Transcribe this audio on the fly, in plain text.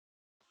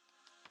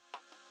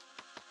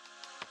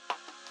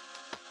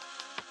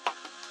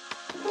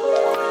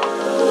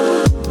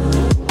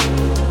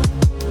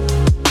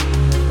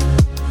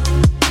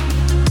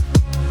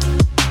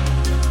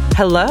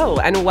Hello,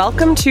 and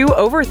welcome to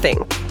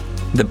Overthink,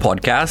 the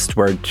podcast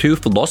where two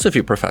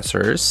philosophy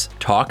professors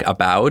talk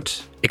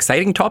about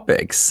exciting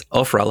topics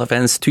of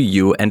relevance to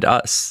you and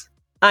us.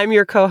 I'm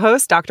your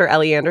co-host, Dr.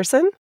 Ellie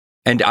Anderson.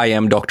 And I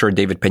am Dr.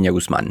 David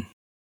Peña-Guzman.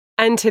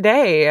 And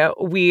today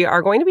we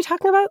are going to be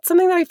talking about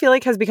something that I feel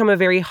like has become a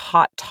very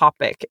hot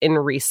topic in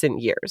recent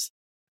years.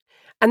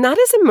 And that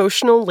is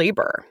emotional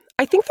labor.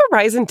 I think the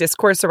rise in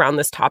discourse around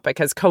this topic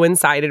has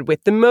coincided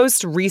with the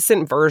most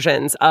recent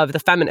versions of the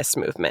feminist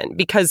movement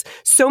because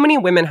so many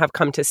women have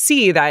come to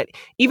see that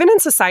even in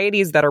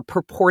societies that are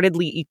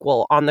purportedly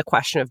equal on the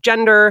question of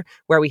gender,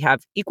 where we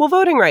have equal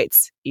voting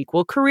rights,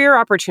 equal career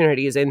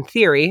opportunities in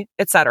theory,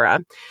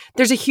 etc.,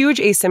 there's a huge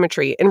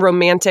asymmetry in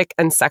romantic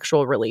and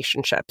sexual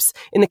relationships,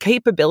 in the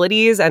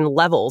capabilities and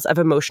levels of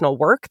emotional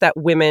work that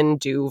women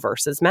do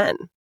versus men.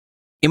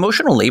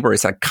 Emotional labor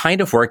is a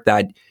kind of work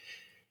that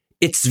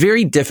it's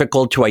very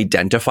difficult to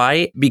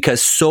identify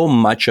because so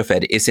much of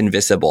it is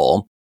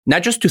invisible,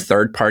 not just to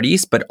third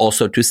parties, but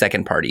also to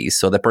second parties.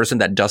 So the person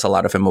that does a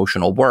lot of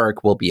emotional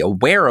work will be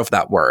aware of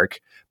that work,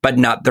 but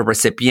not the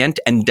recipient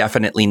and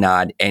definitely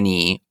not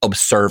any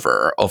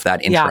observer of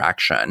that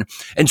interaction.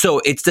 Yeah. And so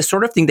it's the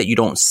sort of thing that you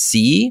don't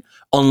see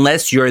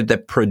unless you're the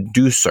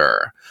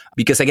producer,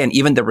 because again,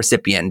 even the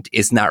recipient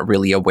is not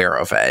really aware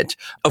of it.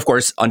 Of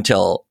course,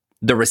 until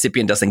the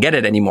recipient doesn't get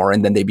it anymore,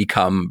 and then they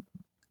become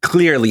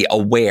clearly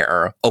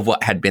aware of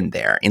what had been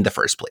there in the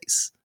first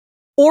place.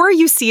 Or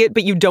you see it,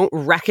 but you don't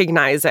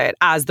recognize it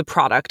as the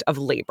product of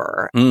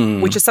labor,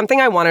 which is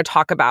something I want to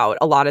talk about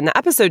a lot in the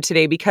episode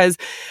today, because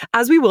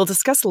as we will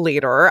discuss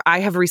later, I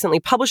have recently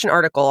published an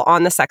article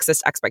on the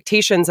sexist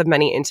expectations of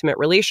many intimate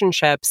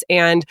relationships.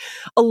 And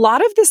a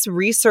lot of this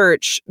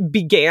research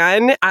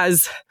began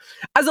as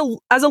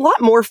a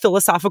lot more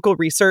philosophical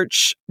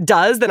research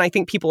does than I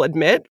think people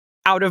admit,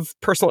 out of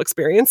personal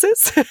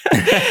experiences.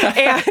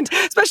 And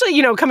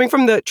especially, coming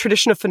from the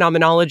tradition of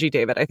phenomenology,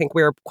 David, I think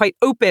we're quite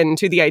open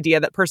to the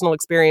idea that personal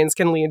experience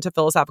can lead to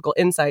philosophical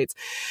insights.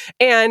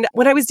 And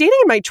when I was dating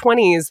in my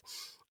 20s,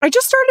 I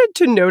just started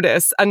to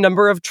notice a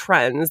number of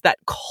trends that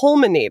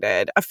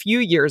culminated a few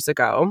years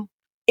ago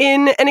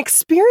in an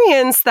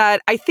experience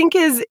that I think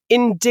is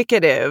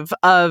indicative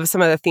of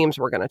some of the themes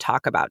we're going to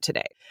talk about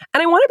today.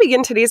 And I want to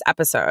begin today's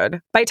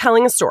episode by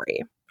telling a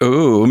story.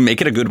 Ooh,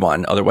 make it a good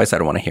one. Otherwise, I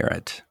don't want to hear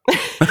it.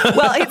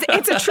 Well,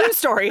 it's a true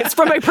story. It's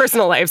from my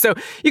personal life. So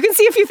you can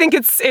see if you think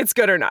it's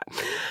good or not.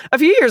 A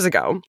few years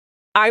ago,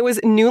 I was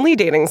newly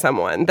dating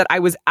someone that I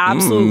was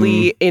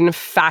absolutely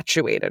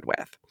infatuated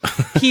with.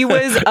 He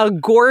was a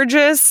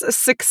gorgeous,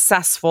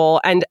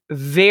 successful, and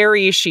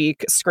very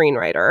chic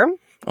screenwriter.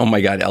 Oh my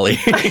God, Ellie.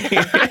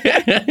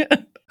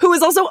 Who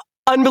was also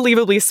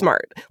unbelievably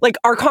smart. Like,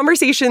 our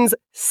conversations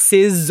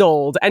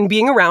sizzled, and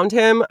being around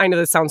him, I know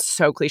this sounds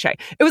so cliche,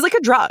 it was like a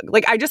drug.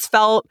 Like, I just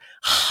felt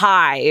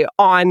high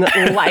on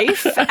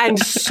life and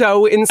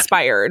so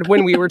inspired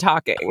when we were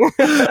talking.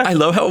 I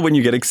love how when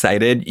you get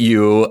excited,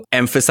 you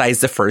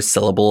emphasize the first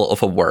syllable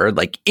of a word,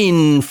 like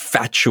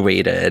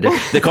infatuated.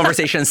 The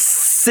conversation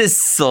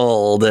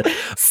sizzled.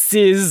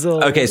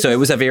 Sizzled. Okay, so it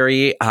was a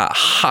very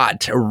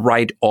hot,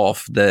 right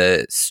off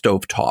the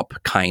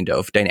stovetop kind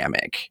of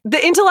dynamic.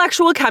 The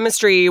intellectual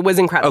chemistry was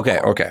incredible.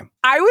 Okay.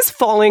 I was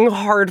falling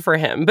hard for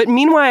him, but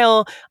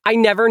meanwhile, I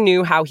never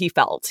knew how he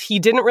felt. He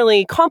didn't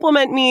really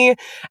compliment me,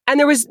 and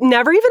there was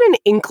never even an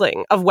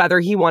inkling of whether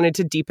he wanted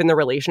to deepen the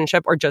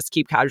relationship or just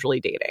keep casually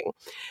dating.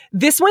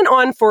 This went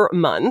on for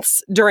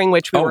months, during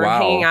which we were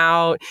hanging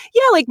out,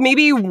 like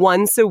maybe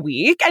once a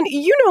week. And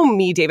you know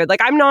me, David,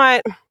 like I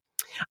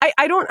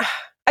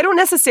don't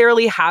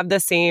necessarily have the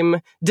same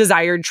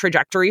desired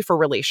trajectory for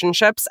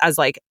relationships as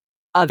like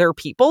other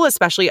people,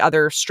 especially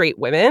other straight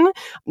women.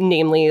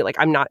 Namely, like,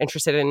 I'm not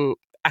interested in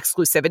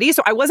exclusivity.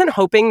 So I wasn't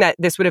hoping that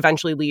this would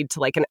eventually lead to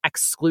like an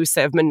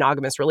exclusive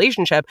monogamous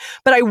relationship,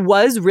 but I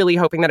was really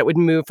hoping that it would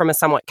move from a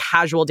somewhat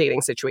casual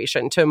dating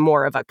situation to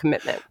more of a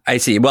commitment. I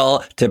see.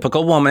 Well,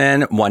 typical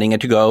woman wanting it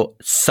to go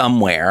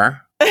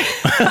somewhere.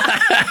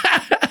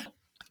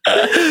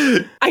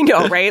 I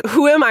know, right?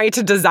 Who am I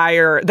to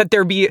desire that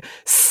there be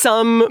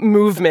some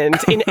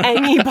movement in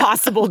any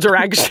possible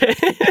direction?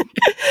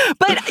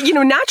 But,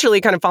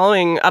 naturally, kind of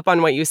following up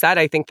on what you said,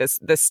 I think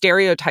the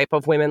stereotype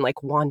of women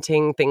like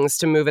wanting things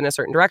to move in a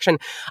certain direction,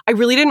 I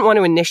really didn't want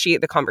to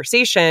initiate the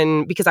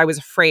conversation because I was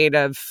afraid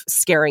of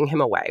scaring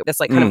him away. This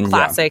like kind of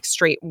classic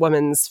straight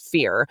woman's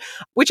fear,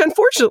 which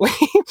unfortunately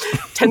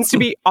tends to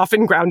be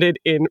often grounded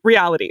in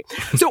reality.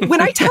 So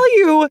when I tell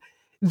you,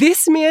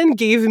 this man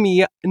gave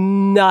me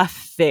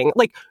nothing,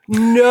 like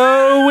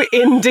no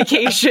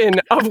indication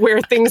of where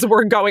things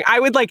were going. I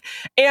would like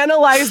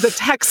analyze the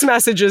text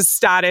messages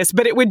status,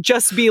 but it would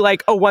just be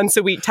like a once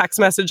a week text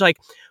message like,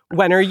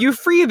 when are you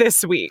free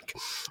this week?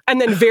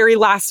 And then very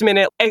last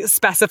minute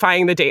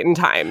specifying the date and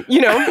time,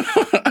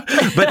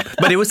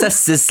 But it was a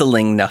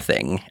sizzling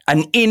nothing,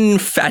 an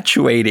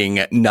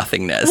infatuating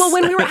nothingness. Well,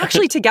 when we were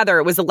actually together,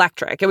 it was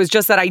electric. It was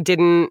just that I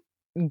didn't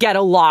get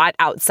a lot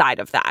outside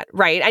of that,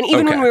 right? And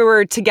even when we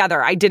were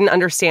together, I didn't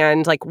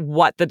understand like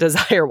what the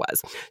desire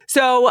was.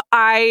 So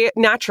I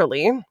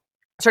naturally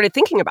started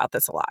thinking about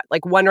this a lot,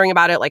 like wondering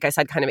about it, like I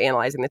said, kind of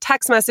analyzing the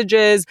text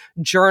messages,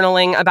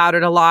 journaling about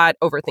it a lot.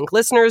 Overthink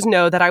listeners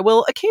know that I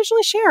will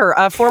occasionally share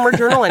a former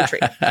journal entry.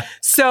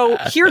 So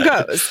here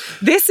goes.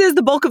 This is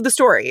the bulk of the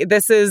story.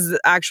 This is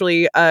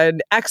actually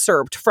an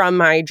excerpt from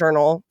my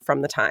journal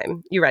from the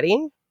time. You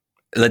ready?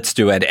 Let's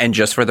do it. And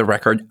just for the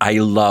record, I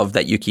love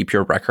that you keep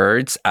your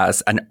records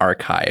as an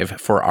archive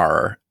for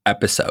our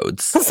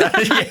episodes.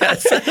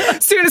 Yes.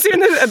 Soon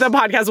the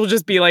podcast will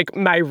just be like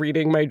my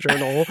reading my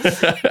journal.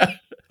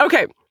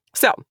 Okay,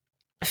 so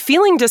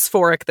feeling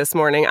dysphoric this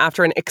morning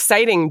after an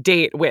exciting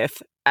date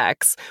with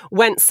X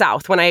went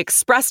south when I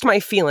expressed my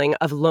feeling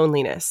of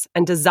loneliness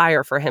and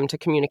desire for him to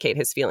communicate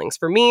his feelings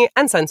for me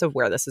and sense of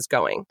where this is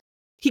going.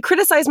 He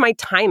criticized my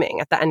timing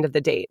at the end of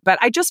the date, but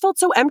I just felt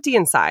so empty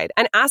inside,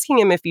 and asking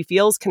him if he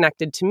feels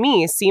connected to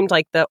me seemed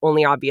like the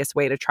only obvious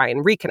way to try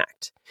and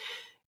reconnect.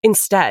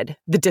 Instead,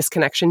 the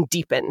disconnection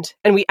deepened,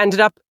 and we ended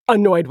up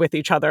annoyed with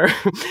each other.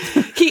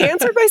 He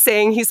answered by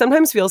saying he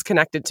sometimes feels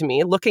connected to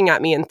me, looking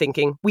at me and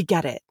thinking, we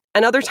get it,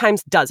 and other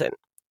times doesn't.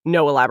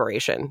 No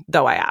elaboration,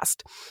 though I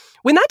asked.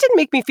 When that didn't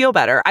make me feel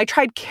better, I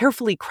tried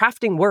carefully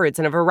crafting words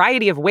in a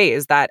variety of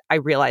ways that I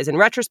realize in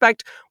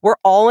retrospect were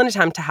all an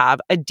attempt to have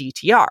a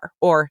DTR,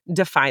 or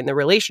define the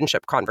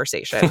relationship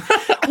conversation,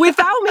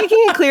 without making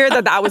it clear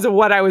that that was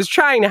what I was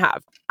trying to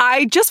have.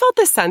 I just felt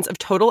this sense of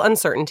total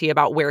uncertainty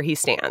about where he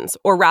stands,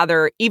 or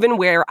rather, even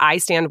where I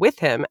stand with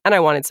him, and I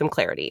wanted some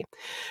clarity.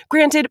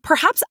 Granted,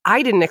 perhaps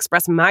I didn't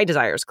express my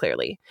desires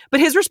clearly, but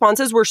his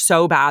responses were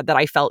so bad that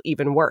I felt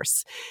even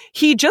worse.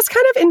 He just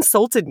kind of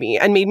insulted me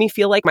and made me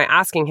feel like my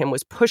asking him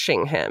was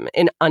pushing him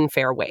in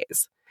unfair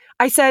ways.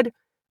 I said,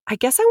 I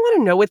guess I want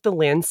to know what the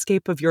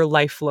landscape of your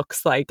life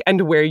looks like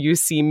and where you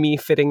see me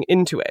fitting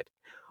into it.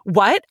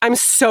 What? I'm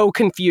so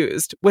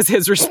confused, was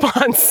his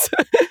response.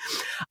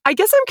 I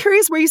guess I'm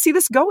curious where you see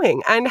this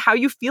going and how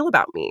you feel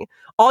about me.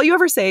 All you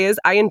ever say is,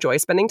 I enjoy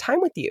spending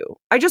time with you.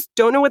 I just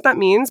don't know what that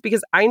means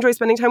because I enjoy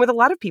spending time with a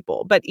lot of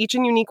people, but each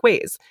in unique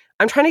ways.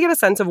 I'm trying to get a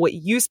sense of what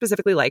you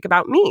specifically like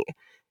about me.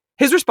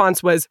 His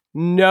response was,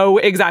 no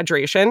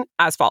exaggeration,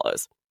 as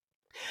follows.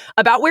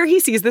 About where he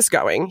sees this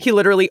going, he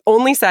literally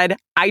only said,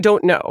 I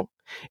don't know.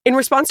 In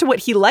response to what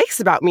he likes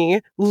about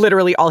me,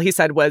 literally all he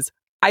said was,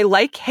 I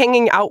like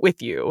hanging out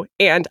with you,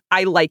 and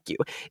I like you.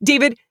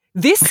 David,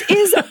 this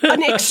is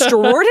an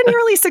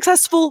extraordinarily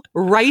successful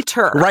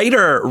writer.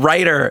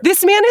 Writer.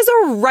 This man is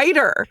a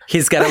writer.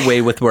 He's got a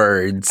way with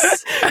words.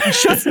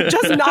 just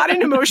not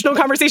in emotional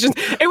conversations.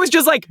 It was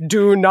just like,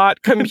 do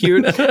not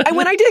compute. And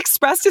when I did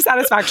express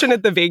dissatisfaction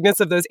at the vagueness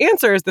of those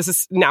answers, this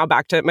is now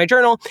back to my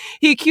journal,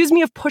 he accused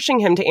me of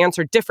pushing him to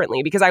answer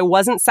differently because I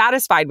wasn't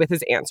satisfied with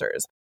his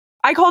answers.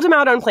 I called him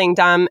out on playing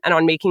dumb and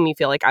on making me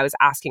feel like I was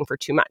asking for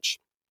too much.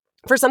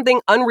 For something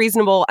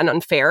unreasonable and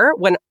unfair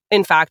when,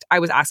 in fact, I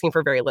was asking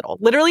for very little.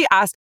 Literally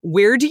asked,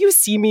 where do you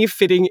see me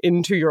fitting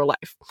into your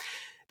life?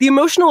 The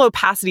emotional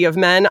opacity of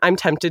men, I'm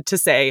tempted to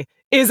say,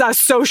 is a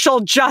social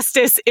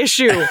justice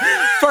issue.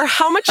 For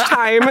how much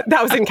time,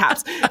 that was in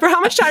caps, for how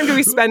much time do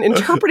we spend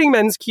interpreting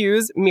men's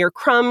cues, mere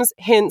crumbs,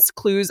 hints,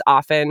 clues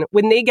often,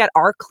 when they get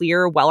our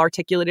clear,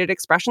 well-articulated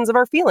expressions of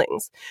our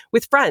feelings?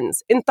 With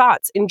friends, in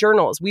thoughts, in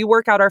journals, we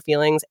work out our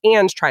feelings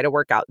and try to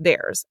work out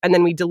theirs. And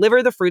then we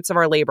deliver the fruits of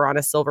our labor on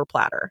a silver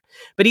platter.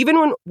 But even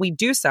when we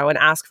do so and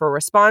ask for a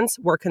response,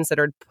 we're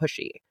considered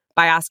pushy.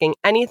 By asking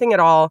anything at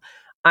all,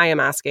 I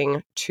am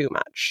asking too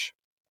much.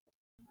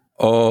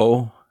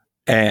 OMGDTR.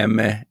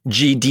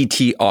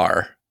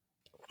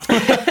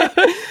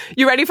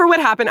 You ready for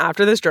what happened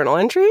after this journal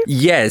entry?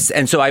 Yes.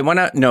 And so I want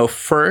to know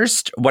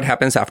first what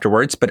happens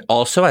afterwards, but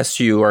also as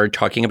you are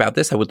talking about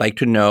this, I would like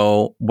to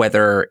know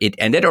whether it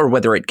ended or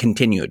whether it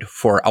continued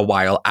for a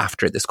while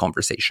after this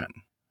conversation.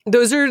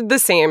 Those are the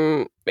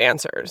same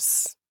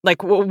answers.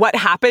 Like, what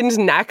happened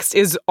next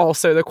is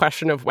also the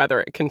question of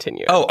whether it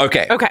continued. Oh,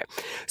 okay. Okay.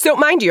 So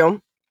mind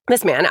you,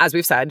 this man, as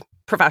we've said,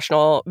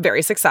 professional,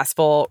 very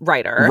successful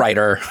writer.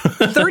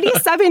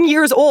 37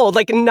 years old.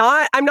 Like, I'm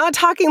not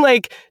talking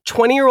like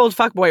 20-year-old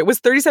fuckboy. Was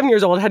 37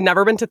 years old, had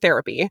never been to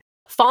therapy.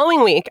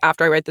 Following week,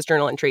 after I write this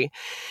journal entry,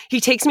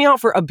 he takes me out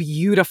for a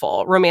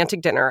beautiful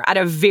romantic dinner at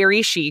a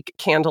very chic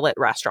candlelit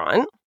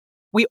restaurant.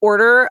 We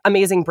order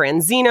amazing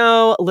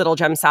branzino, little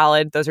gem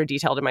salad. Those are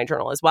detailed in my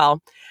journal as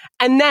well.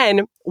 And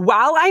then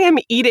while I am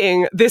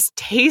eating this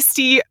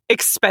tasty,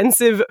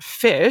 expensive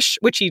fish,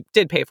 which he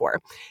did pay for,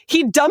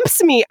 he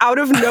dumps me out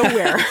of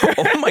nowhere.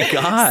 Oh my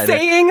God.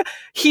 Saying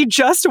he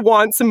just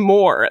wants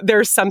more.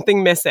 There's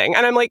something missing.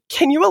 And I'm like,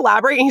 can you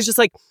elaborate? And he's just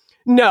like,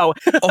 no.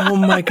 Oh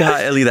my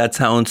God, Ellie, that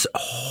sounds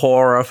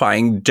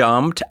horrifying.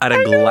 Dumped at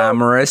a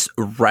glamorous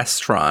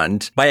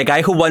restaurant by a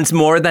guy who wants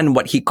more than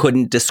what he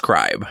couldn't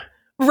describe.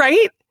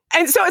 Right?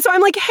 And so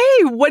I'm like,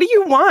 hey, what do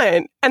you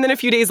want? And then a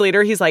few days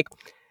later, he's like,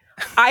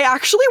 I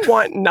actually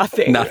want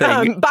nothing.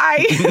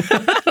 Bye.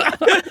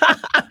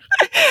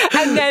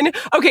 And then,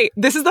 okay,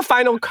 this is the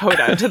final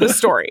coda to the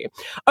story.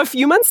 A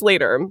few months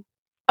later,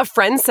 a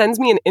friend sends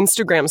me an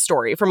Instagram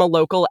story from a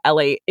local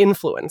LA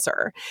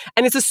influencer.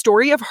 And it's a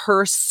story of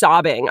her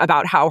sobbing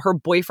about how her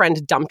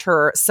boyfriend dumped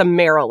her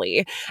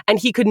summarily and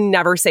he could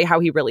never say how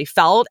he really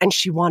felt. And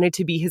she wanted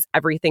to be his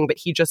everything, but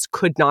he just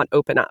could not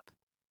open up.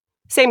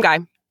 Same guy.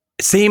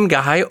 Same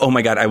guy? Oh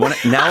my God. I want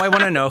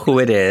to know who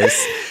it is.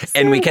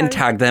 And we can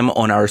tag them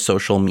on our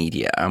social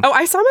media. Oh,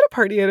 I saw him at a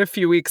party a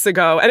few weeks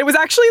ago, and it was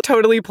actually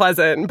totally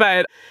pleasant.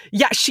 But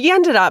yeah, she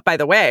ended up, by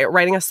the way,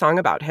 writing a song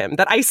about him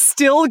that I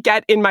still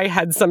get in my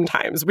head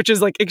sometimes, which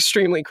is like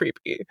extremely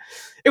creepy.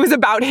 It was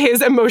about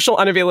his emotional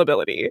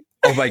unavailability.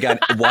 Oh my God.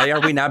 Why are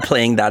we not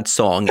playing that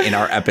song in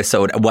our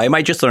episode? Why am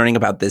I just learning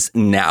about this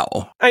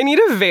now? I need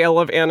a veil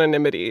of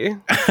anonymity.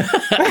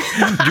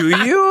 Do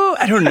you?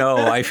 I don't know.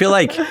 I feel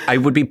like I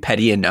would be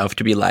petty enough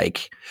to be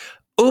like,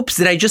 oops,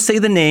 did I just say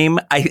the name?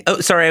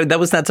 Sorry, that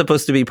was not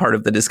supposed to be part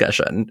of the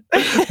discussion.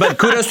 But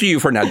kudos to you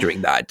for not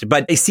doing that.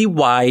 But I see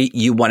why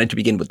you wanted to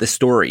begin with the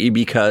story,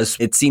 because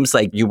it seems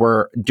like you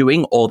were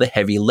doing all the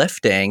heavy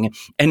lifting.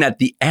 And at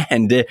the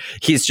end,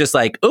 he's just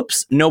like,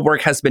 oops, no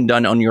work has been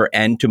done on your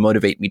end to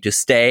motivate me to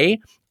stay.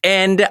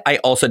 And I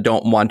also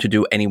don't want to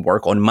do any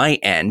work on my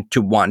end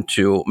to want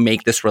to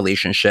make this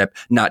relationship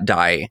not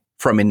die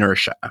from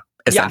inertia,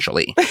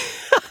 essentially. Yeah.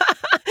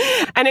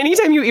 And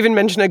anytime you even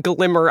mention a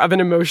glimmer of an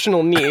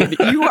emotional need,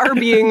 you are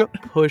being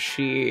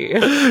pushy.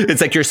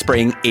 It's like you're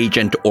spraying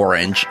Agent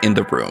Orange in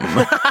the room.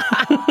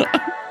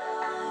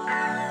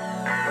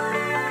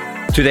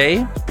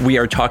 Today, we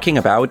are talking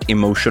about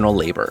emotional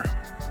labor.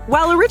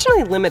 While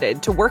originally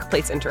limited to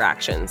workplace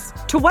interactions,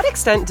 to what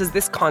extent does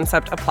this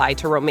concept apply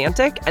to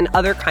romantic and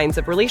other kinds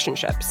of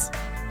relationships?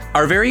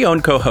 Our very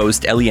own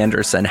co-host, Ellie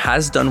Anderson,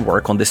 has done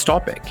work on this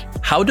topic.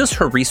 How does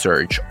her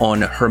research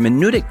on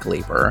hermeneutic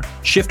labor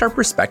shift our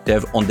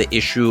perspective on the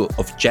issue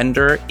of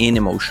gender in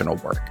emotional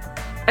work?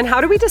 And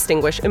how do we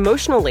distinguish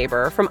emotional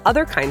labor from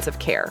other kinds of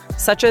care,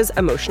 such as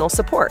emotional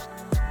support?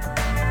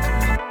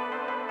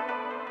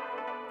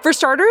 For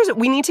starters,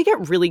 we need to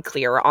get really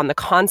clear on the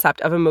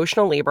concept of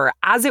emotional labor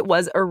as it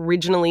was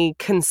originally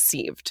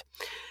conceived.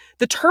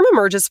 The term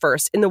emerges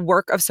first in the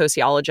work of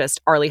sociologist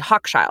Arlie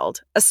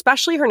Hochschild,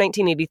 especially her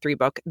 1983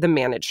 book, The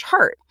Managed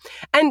Heart.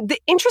 And the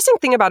interesting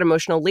thing about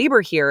emotional labor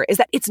here is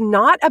that it's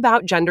not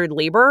about gendered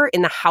labor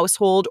in the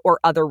household or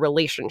other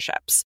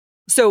relationships.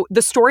 So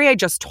the story I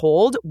just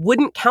told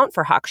wouldn't count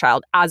for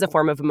Hochschild as a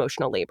form of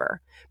emotional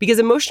labor, because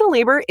emotional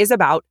labor is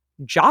about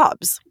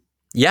jobs.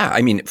 Yeah,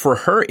 I mean, for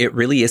her, it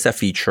really is a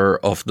feature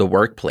of the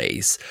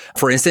workplace.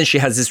 For instance, she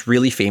has this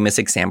really famous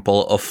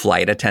example of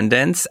flight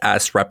attendants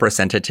as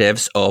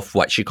representatives of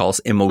what she calls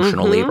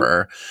emotional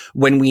labor.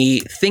 When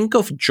we think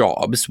of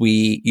jobs,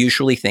 we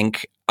usually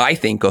I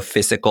think of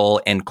physical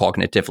and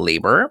cognitive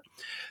labor.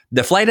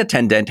 The flight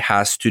attendant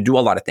has to do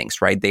a lot of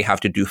things, right? They have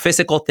to do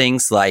physical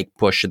things like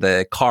push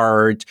the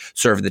cart,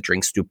 serve the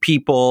drinks to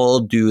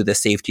people, do the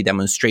safety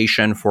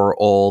demonstration for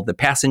all the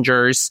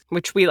passengers.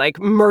 Which we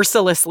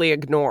mercilessly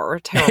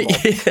ignore. Terrible.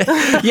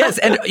 Yes.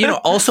 And,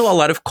 also a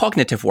lot of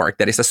cognitive work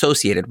that is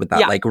associated with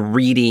that, like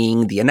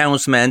reading the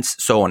announcements,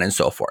 so on and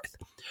so forth.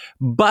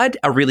 But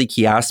a really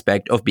key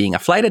aspect of being a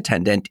flight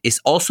attendant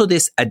is also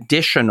this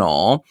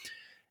additional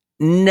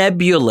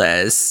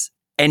nebulous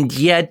and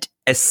yet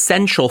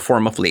essential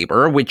form of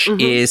labor, which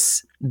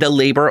is the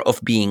labor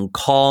of being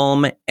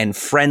calm and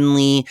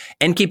friendly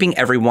and keeping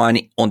everyone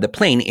on the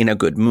plane in a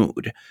good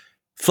mood.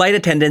 Flight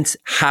attendants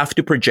have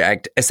to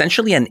project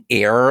essentially an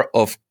air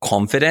of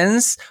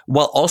confidence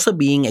while also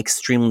being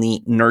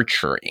extremely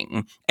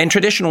nurturing. And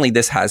traditionally,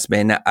 this has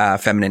been a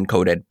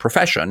feminine-coded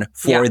profession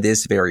for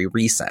this very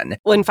reason.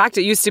 Well, in fact,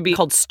 it used to be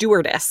called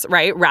stewardess,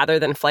 right? Rather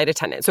than flight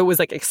attendant. So it was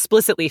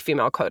explicitly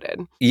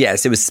female-coded.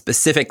 Yes, it was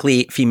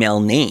specifically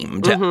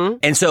female-named.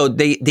 And so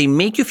they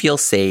make you feel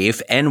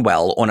safe and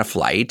well on a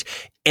flight,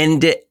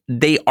 and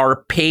they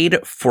are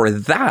paid for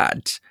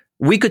that.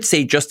 We could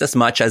say just as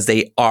much as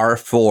they are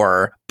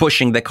for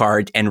pushing the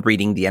cart and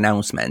reading the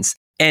announcements.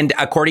 And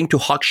according to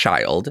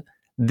Hochschild,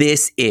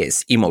 this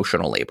is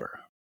emotional labor.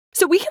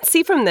 So we can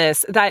see from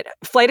this that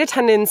flight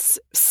attendants'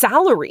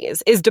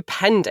 salaries is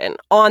dependent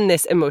on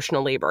this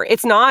emotional labor.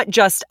 It's not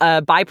just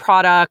a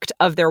byproduct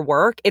of their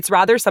work. It's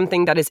rather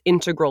something that is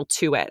integral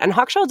to it. And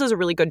Hochschild does a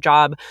really good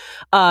job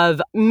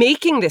of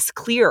making this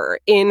clear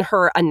in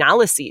her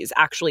analyses,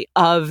 actually,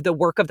 of the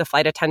work of the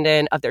flight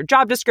attendant, of their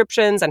job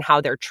descriptions, and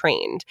how they're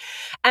trained.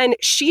 And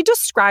she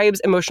describes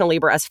emotional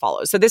labor as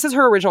follows. So this is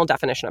her original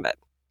definition of it.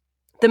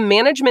 The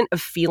management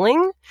of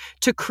feeling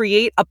to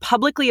create a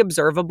publicly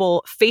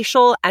observable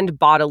facial and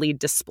bodily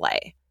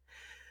display.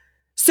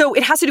 So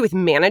it has to do with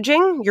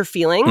managing your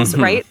feelings,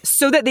 right?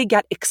 So that they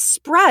get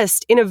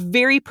expressed in a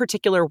very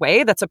particular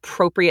way that's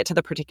appropriate to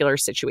the particular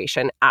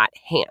situation at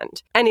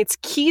hand. And it's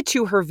key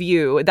to her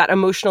view that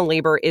emotional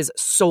labor is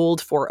sold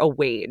for a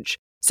wage.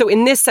 So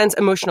in this sense,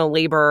 emotional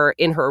labor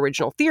in her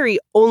original theory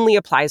only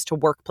applies to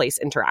workplace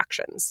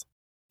interactions.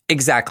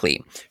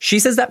 Exactly. She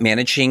says that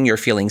managing your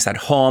feelings at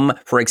home,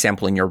 for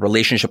example, in your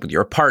relationship with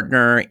your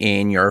partner,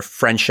 in your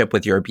friendship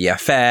with your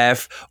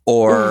BFF,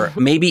 or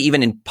maybe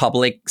even in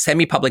public,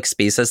 semi-public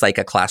spaces like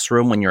a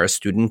classroom when you're a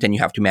student and you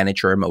have to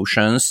manage your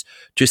emotions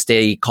to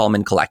stay calm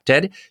and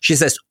collected. She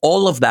says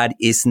all of that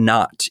is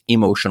not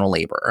emotional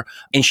labor.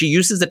 And she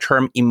uses the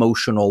term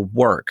emotional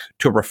work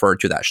to refer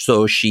to that.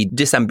 So she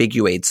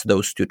disambiguates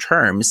those two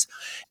terms.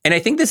 And I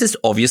think this is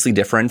obviously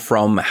different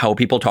from how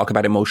people talk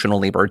about emotional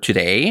labor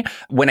today.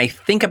 When I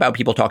think about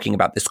people talking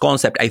about this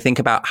concept, I think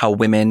about how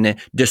women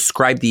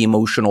describe the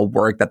emotional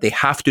work that they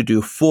have to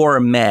do for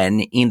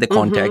men in the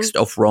context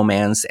of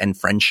romance and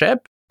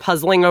friendship.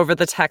 Puzzling over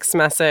the text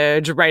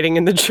message, writing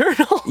in the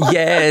journal.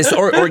 Yes.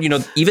 Or, you know,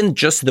 even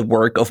just the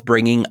work of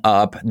bringing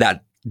up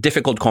that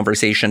difficult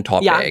conversation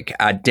topic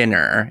at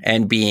dinner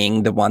and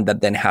being the one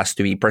that then has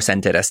to be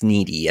presented as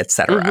needy,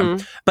 etc.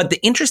 But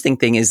the interesting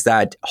thing is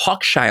that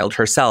Hochschild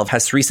herself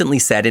has recently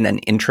said in an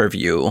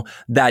interview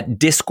that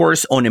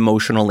discourse on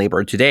emotional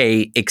labor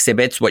today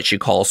exhibits what she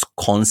calls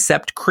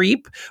concept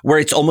creep, where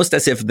it's almost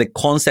as if the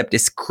concept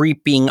is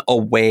creeping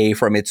away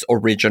from its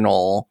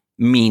original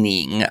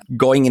meaning,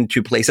 going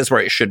into places where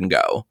it shouldn't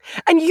go.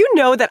 And you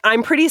know that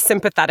I'm pretty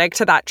sympathetic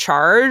to that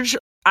charge.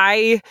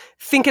 I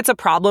think it's a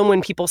problem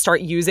when people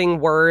start using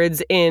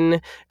words in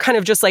kind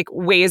of just like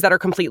ways that are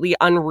completely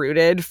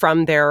unrooted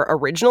from their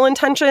original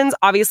intentions.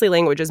 Obviously,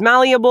 language is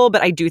malleable,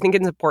 but I do think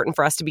it's important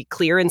for us to be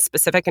clear and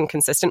specific and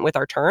consistent with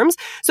our terms.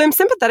 So I'm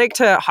sympathetic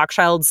to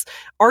Hochschild's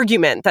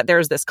argument that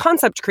there's this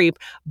concept creep,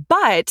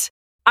 but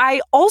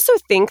I also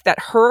think that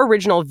her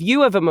original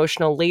view of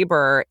emotional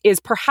labor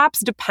is perhaps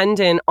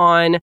dependent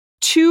on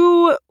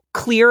too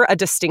clear a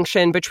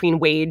distinction between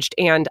waged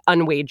and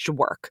unwaged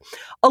work.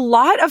 A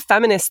lot of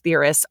feminist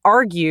theorists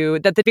argue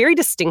that the very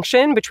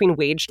distinction between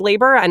waged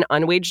labor and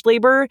unwaged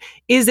labor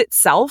is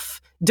itself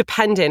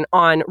dependent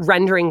on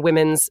rendering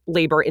women's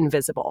labor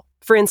invisible.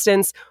 For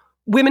instance,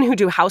 women who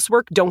do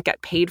housework don't get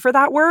paid for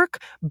that work,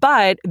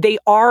 but they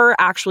are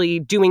actually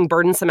doing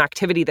burdensome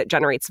activity that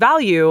generates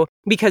value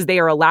because they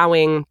are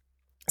allowing,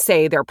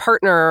 say, their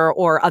partner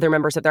or other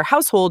members of their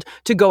household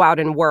to go out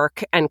and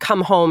work and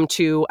come home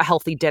to a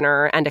healthy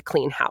dinner and a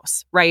clean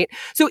house, right?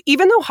 So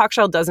even though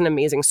Hochschild does an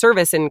amazing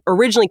service in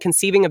originally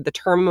conceiving of the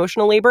term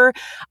emotional labor,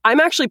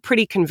 I'm actually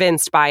pretty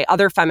convinced by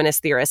other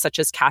feminist theorists such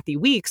as Kathy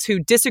Weeks who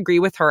disagree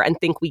with her and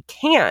think we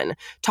can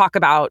talk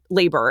about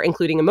labor,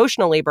 including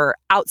emotional labor,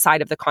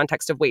 outside of the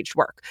context of waged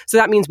work. So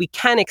that means we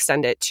can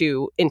extend it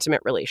to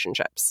intimate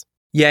relationships.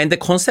 Yeah, and the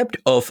concept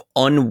of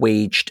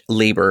unwaged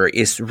labor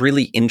is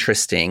really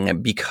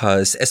interesting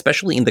because,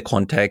 especially in the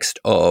context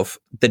of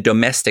the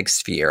domestic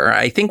sphere,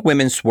 I think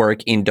women's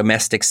work in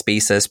domestic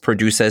spaces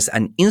produces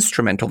an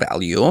instrumental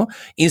value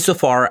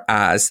insofar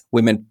as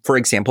women, for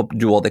example,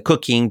 do all the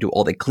cooking, do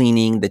all the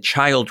cleaning, the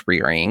child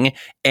rearing,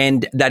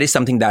 and that is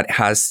something that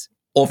has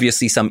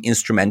obviously some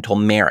instrumental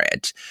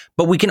merit.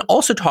 But we can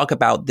also talk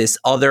about this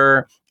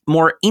other,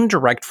 more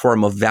indirect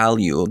form of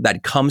value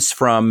that comes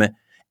from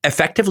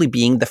effectively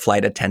being the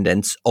flight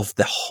attendants of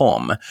the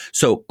home.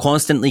 So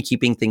constantly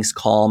keeping things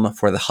calm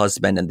for the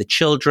husband and the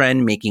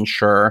children, making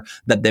sure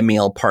that the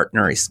male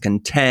partner is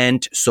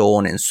content, so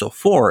on and so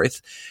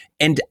forth.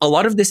 And a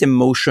lot of this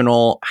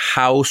emotional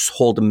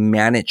household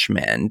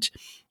management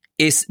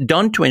is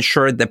done to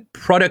ensure the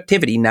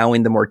productivity, now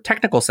in the more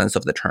technical sense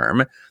of the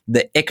term,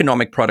 the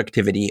economic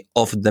productivity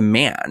of the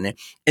man.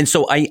 And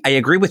so I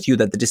agree with you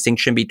that the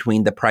distinction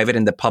between the private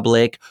and the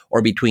public,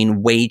 or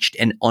between waged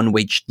and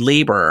unwaged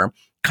labor,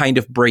 kind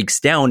of breaks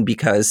down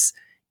because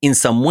in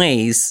some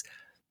ways,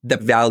 the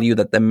value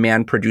that the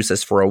man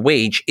produces for a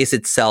wage is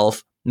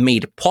itself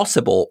made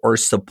possible or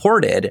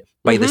supported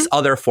by this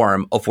other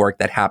form of work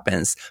that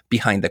happens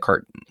behind the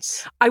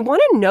curtains. I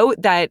want to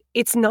note that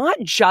it's not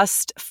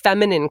just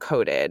feminine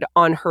coded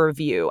on her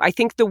view. I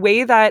think the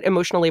way that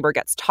emotional labor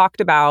gets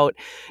talked about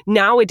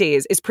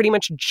nowadays is pretty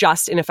much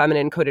just in a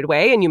feminine coded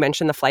way. And you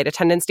mentioned the flight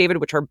attendants, David,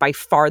 which are by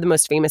far the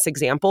most famous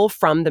example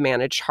from The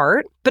Managed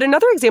Heart. But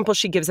another example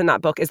she gives in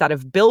that book is that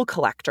of bill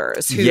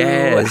collectors who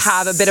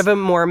have a bit of a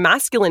more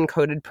masculine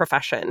coded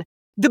profession.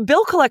 The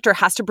bill collector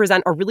has to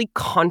present a really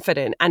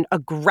confident and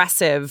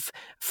aggressive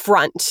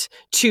front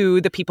to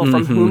the people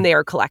from whom they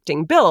are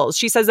collecting bills.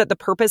 She says that the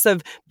purpose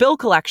of bill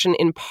collection,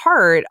 in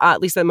part,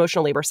 at least the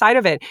emotional labor side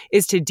of it,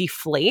 is to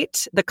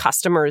deflate the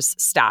customer's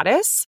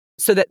status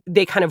so that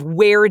they kind of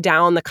wear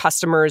down the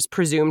customer's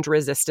presumed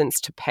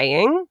resistance to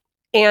paying.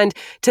 And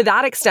to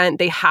that extent,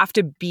 they have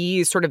to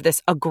be sort of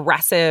this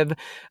aggressive,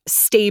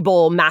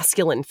 stable,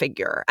 masculine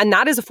figure. And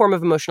that is a form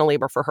of emotional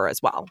labor for her as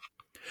well.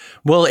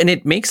 Well, and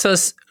it makes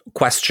us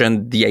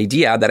question the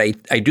idea that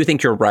I do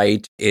think you're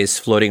right is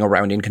floating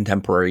around in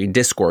contemporary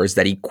discourse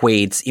that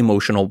equates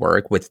emotional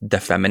work with the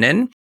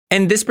feminine.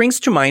 And this brings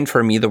to mind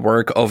for me the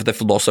work of the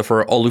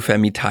philosopher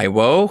Olufemi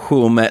Taiwo,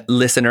 whom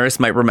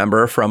listeners might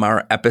remember from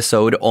our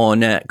episode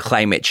on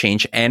climate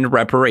change and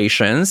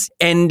reparations.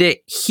 And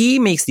he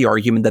makes the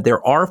argument that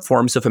there are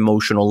forms of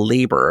emotional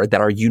labor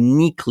that are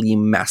uniquely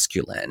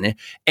masculine.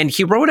 And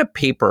he wrote a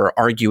paper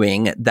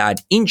arguing that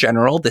in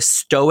general, the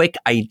Stoic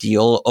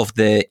ideal of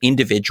the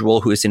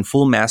individual who is in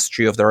full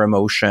mastery of their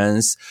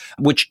emotions,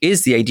 which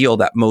is the ideal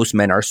that most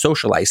men are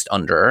socialized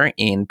under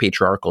in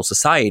patriarchal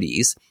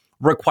societies,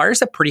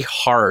 requires a pretty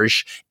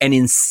harsh and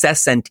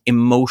incessant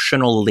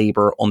emotional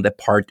labor on the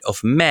part of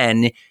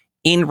men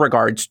in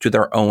regards to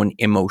their own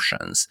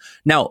emotions.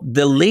 Now,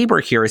 the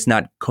labor here is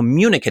not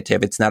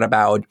communicative. It's not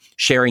about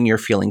sharing your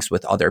feelings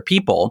with other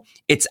people.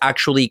 It's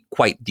actually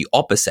quite the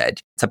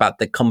opposite. It's about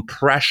the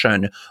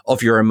compression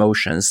of your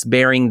emotions,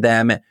 bearing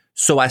them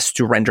so as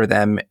to render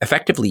them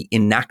effectively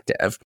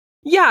inactive.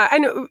 Yeah.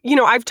 And,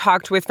 I've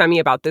talked with Femi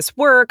about this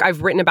work.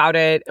 I've written about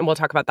it, and we'll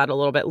talk about that a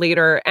little bit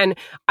later. And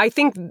I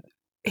think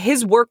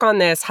his work on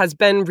this has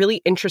been really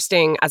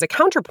interesting as a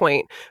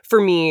counterpoint for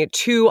me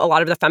to a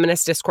lot of the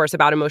feminist discourse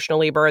about emotional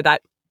labor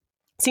that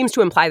seems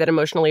to imply that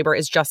emotional labor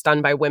is just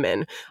done by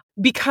women.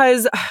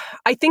 Because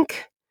I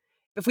think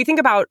if we think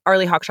about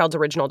Arlie Hochschild's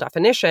original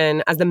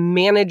definition as the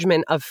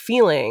management of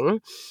feeling,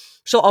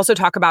 she'll also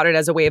talk about it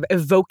as a way of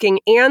evoking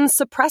and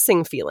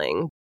suppressing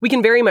feeling. We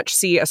can very much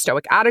see a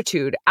Stoic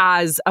attitude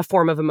as a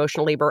form of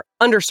emotional labor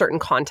under certain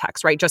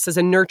contexts, right? Just as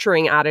a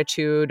nurturing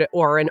attitude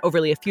or an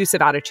overly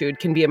effusive attitude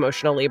can be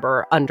emotional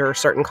labor under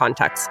certain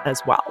contexts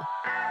as well.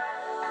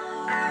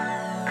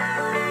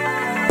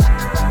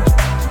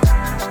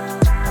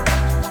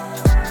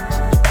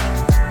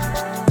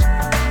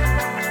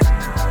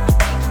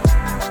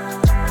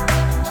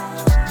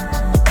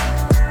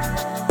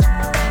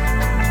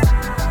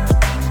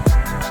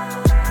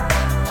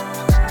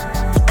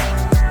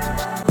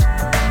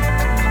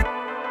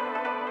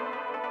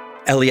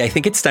 Ellie, I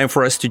think it's time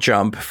for us to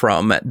jump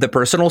from the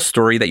personal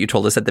story that you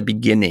told us at the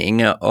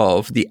beginning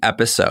of the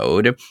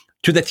episode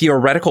to the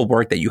theoretical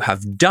work that you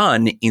have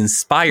done,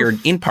 inspired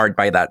in part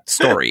by that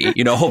story.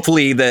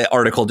 Hopefully the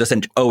article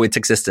doesn't owe its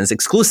existence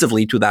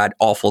exclusively to that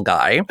awful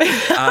guy.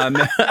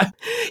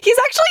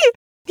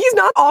 He's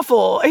not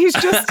awful. He's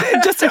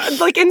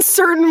just like in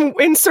certain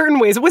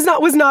ways was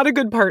not a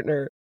good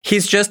partner.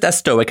 He's just a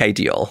Stoic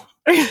ideal.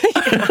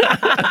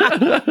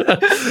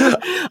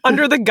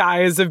 Under the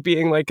guise of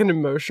being like an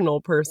emotional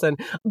person.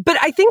 But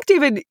I think,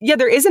 David,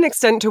 there is an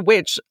extent to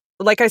which,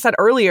 like I said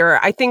earlier,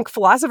 I think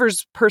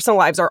philosophers' personal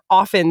lives are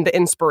often the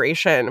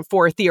inspiration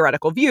for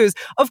theoretical views.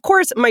 Of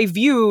course, my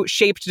view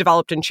shaped,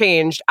 developed, and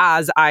changed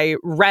as I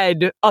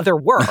read other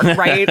work,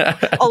 right?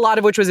 A lot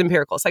of which was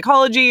empirical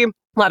psychology,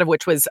 a lot of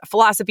which was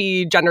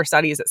philosophy, gender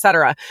studies,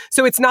 etc.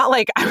 So it's not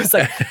like I was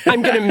like,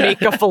 I'm going to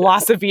make a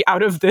philosophy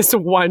out of this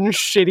one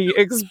shitty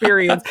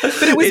experience.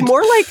 But it was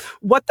more like,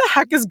 what the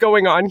heck is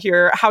going on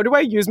here? How do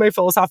I use my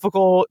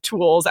philosophical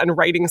tools and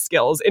writing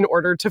skills in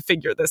order to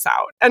figure this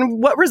out?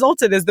 And what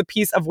resulted is the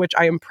piece of which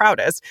I am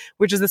proudest,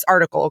 which is this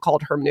article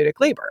called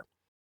Hermeneutic Labor.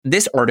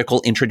 This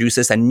article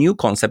introduces a new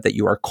concept that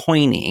you are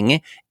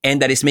coining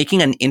and that is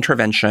making an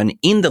intervention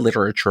in the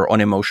literature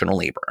on emotional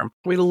labor.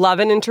 We love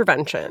an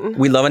intervention.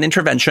 We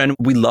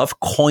love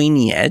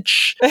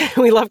coinage.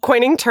 We love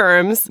coining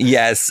terms.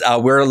 Yes,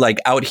 we're like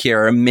out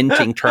here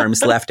minting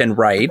terms left and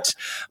right.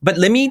 But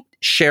let me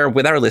share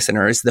with our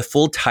listeners the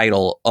full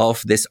title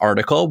of this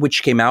article,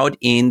 which came out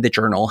in the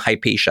journal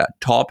Hypatia,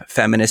 top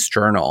feminist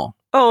journal.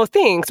 Oh,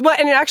 thanks. Well,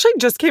 and it actually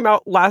just came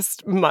out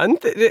last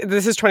month.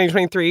 This is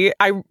 2023.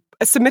 I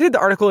submitted the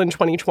article in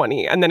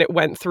 2020, and then it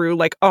went through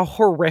like a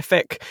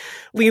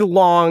horrifically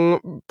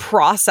long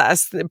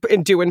process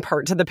due in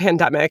part to the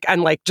pandemic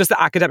and like just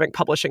the academic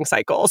publishing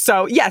cycle.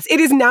 So yes, it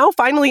is now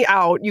finally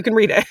out. You can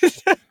read it.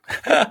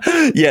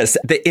 Yes,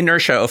 the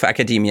inertia of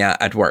academia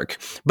at work.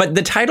 But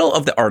the title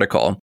of the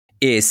article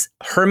is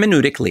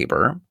Hermeneutic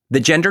Labor, the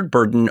Gendered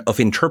Burden of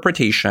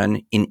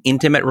Interpretation in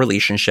Intimate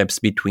Relationships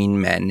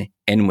Between Men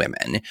and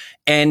Women.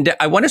 And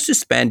I want us to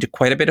spend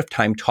quite a bit of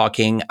time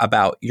talking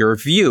about your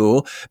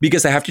view,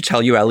 because I have to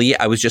tell you, Ellie,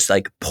 I was just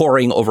like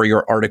poring over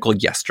your article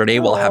yesterday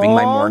while having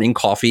my morning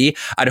coffee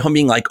at home,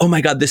 being like, oh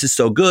my God, this is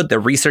so good. The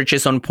research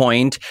is on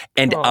point.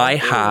 And I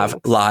have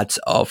lots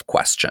of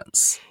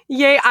questions.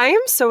 Yay, I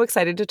am so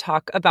excited to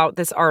talk about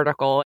this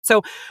article.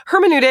 So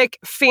hermeneutic,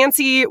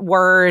 fancy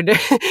word.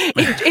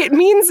 It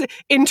means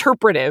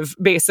interpretive,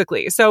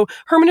 basically. So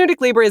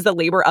hermeneutic labor is the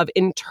labor of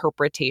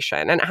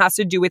interpretation, and it has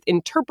to do with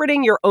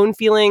interpreting your own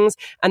feelings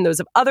and those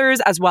of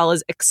others, as well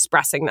as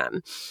expressing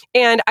them.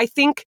 And I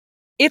think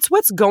it's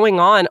what's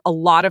going on a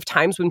lot of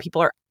times when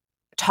people are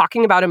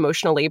talking about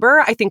emotional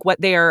labor. I think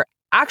what they are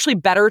actually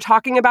better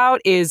talking about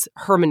is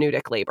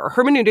hermeneutic labor.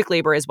 Hermeneutic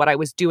labor is what I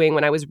was doing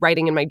when I was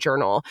writing in my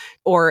journal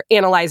or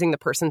analyzing the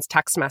person's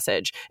text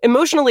message.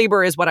 Emotional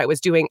labor is what I was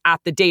doing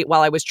at the date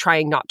while I was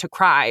trying not to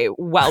cry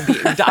while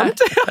being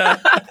dumped.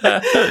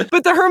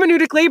 But the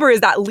hermeneutic labor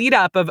is that lead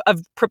up of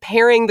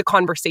preparing the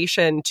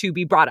conversation to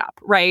be brought up,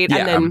 right? Yeah.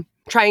 And then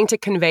trying to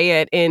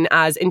convey it in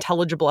as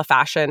intelligible a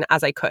fashion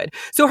as I could.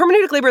 So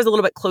hermeneutic labor is a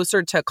little bit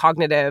closer to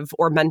cognitive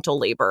or mental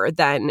labor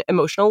than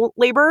emotional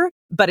labor,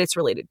 but it's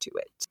related to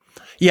it.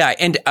 Yeah,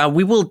 and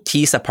we will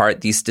tease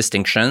apart these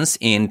distinctions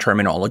in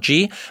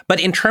terminology. But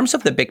in terms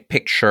of the big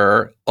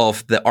picture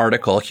of the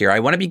article here, I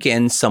want to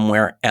begin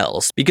somewhere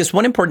else, because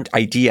one important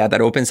idea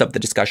that opens up the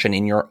discussion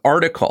in your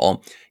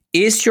article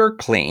is your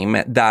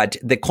claim that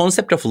the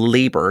concept of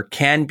labor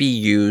can be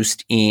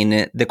used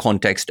in the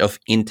context of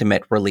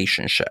intimate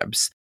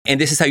relationships.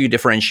 And this is how you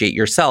differentiate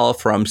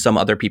yourself from some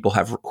other people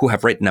who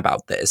have written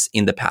about this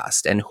in the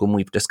past and whom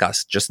we've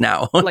discussed just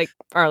now. Like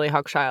Arlie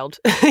Hochschild.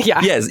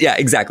 Yeah. Yes, yeah,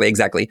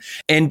 exactly.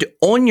 And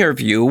on your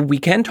view, we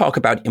can talk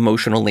about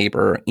emotional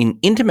labor in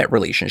intimate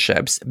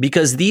relationships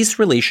because these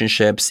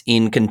relationships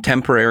in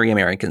contemporary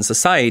American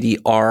society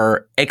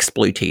are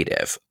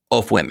exploitative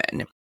of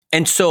women.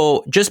 And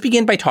so just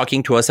begin by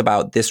talking to us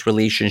about this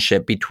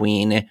relationship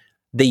between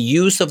the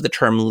use of the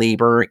term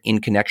labor in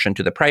connection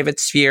to the private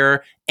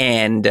sphere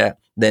and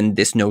then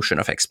this notion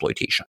of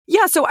exploitation.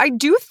 Yeah, so I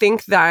do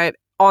think that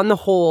on the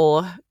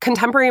whole,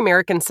 contemporary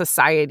American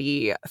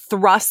society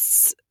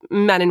thrusts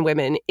men and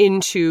women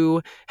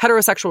into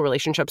heterosexual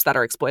relationships that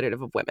are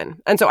exploitative of women.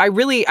 And so I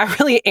really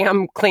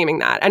am claiming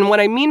that. And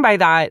what I mean by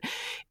that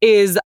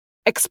is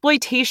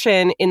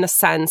exploitation in the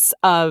sense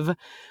of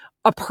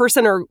a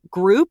person or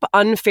group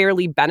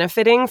unfairly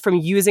benefiting from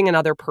using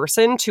another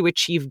person to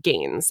achieve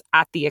gains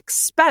at the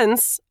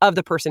expense of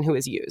the person who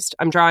is used.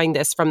 I'm drawing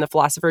this from the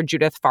philosopher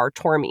Judith Farr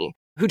Tormey,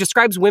 who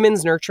describes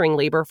women's nurturing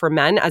labor for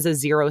men as a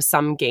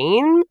zero-sum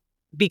game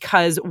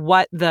because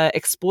what the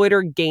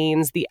exploiter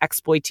gains, the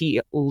exploitee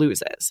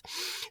loses.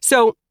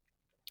 So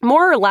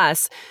more or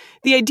less,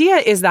 the idea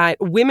is that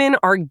women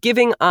are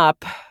giving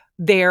up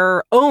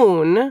their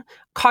own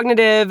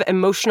cognitive,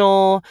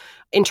 emotional,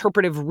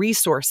 interpretive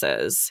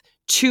resources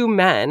to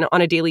men on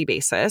a daily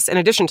basis, in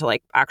addition to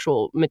like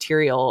actual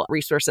material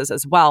resources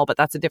as well, but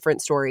that's a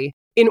different story,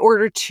 in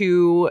order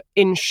to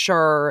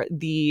ensure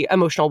the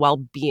emotional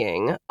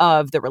well-being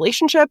of the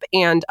relationship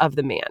and of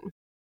the man.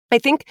 I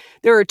think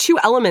there are two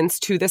elements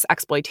to this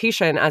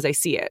exploitation as I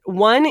see it.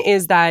 One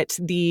is that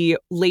the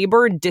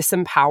labor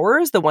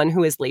disempowers the one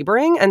who is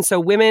laboring. And so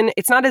women,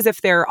 it's not as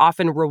if they're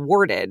often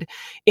rewarded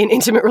in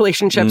intimate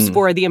relationships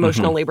for the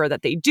emotional labor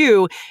that they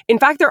do. In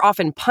fact, they're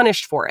often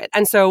punished for it.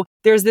 And so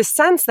there's this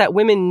sense that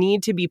women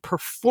need to be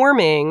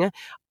performing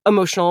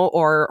emotional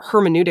or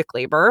hermeneutic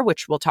labor,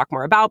 which we'll talk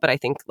more about, but I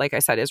think, like I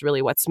said, is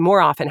really what's more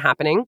often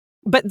happening.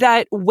 But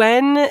that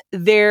when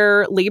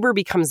their labor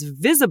becomes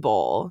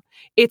visible,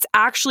 it's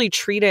actually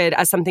treated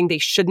as something they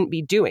shouldn't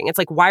be doing. It's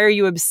like, why are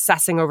you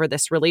obsessing over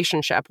this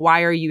relationship?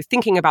 Why are you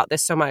thinking about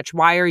this so much?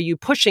 Why are you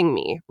pushing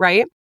me,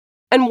 right?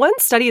 And one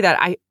study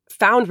that I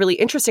found really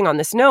interesting on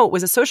this note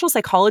was a social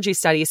psychology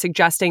study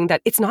suggesting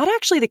that it's not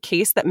actually the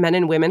case that men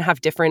and women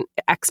have different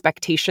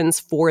expectations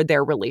for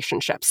their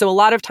relationship. So a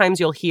lot of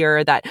times you'll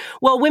hear that,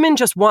 well, women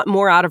just want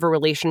more out of a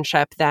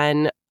relationship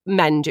than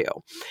men do.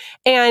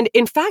 And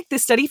in fact,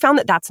 this study found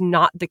that that's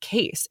not the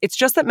case. It's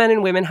just that men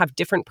and women have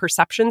different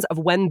perceptions of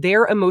when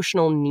their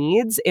emotional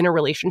needs in a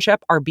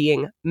relationship are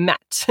being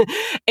met.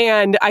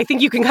 And I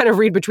think you can kind of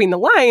read between the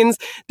lines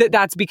that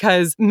that's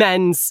because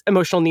men's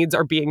emotional needs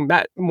are being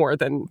met more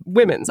than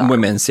women's are.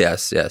 Women's,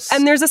 yes.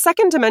 And there's a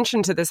second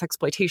dimension to this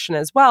exploitation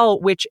as well,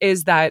 which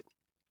is that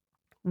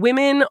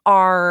women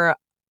are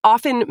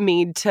often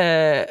made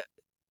to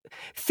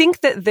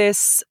think that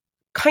this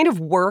kind of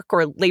work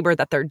or labor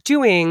that they're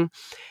doing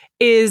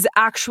is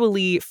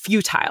actually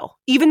futile.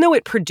 Even though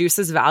it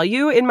produces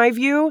value, in my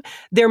view,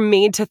 they're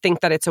made to think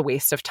that it's a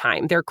waste of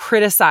time. They're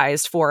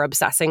criticized for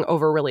obsessing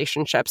over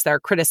relationships. They're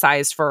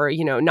criticized for,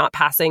 not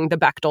passing the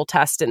Bechdel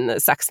test in the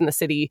Sex and the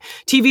City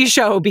TV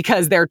show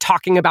because they're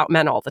talking about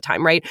men all the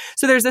time, right?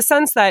 So there's a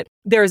sense that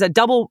there's a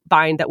double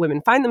bind that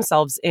women find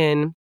themselves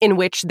in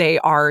which they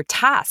are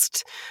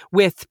tasked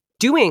with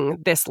doing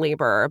this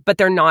labor, but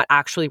they're not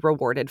actually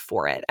rewarded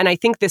for it. And I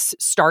think this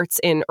starts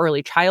in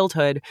early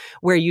childhood,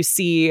 where you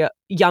see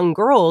young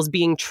girls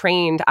being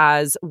trained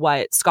as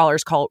what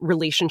scholars call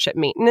relationship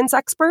maintenance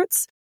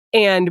experts,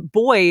 and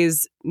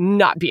boys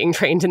not being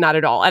trained in that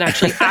at all, and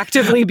actually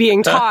actively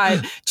being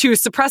taught to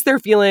suppress their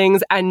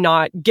feelings and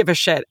not give a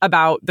shit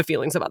about the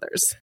feelings of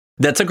others.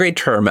 That's a great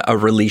term, a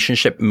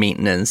relationship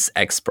maintenance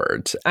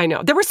expert. I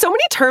know. There were so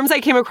many terms I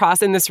came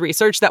across in this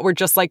research that were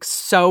just like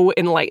so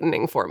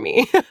enlightening for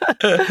me.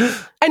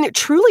 And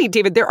truly,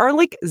 David, there are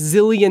like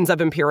zillions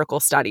of empirical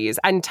studies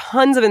and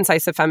tons of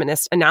incisive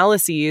feminist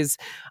analyses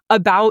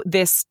about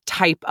this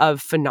type of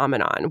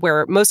phenomenon,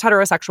 where most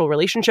heterosexual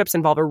relationships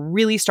involve a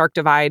really stark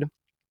divide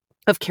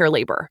of care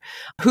labor.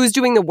 Who's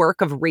doing the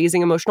work of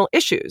raising emotional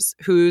issues?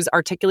 Who's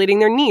articulating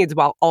their needs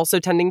while also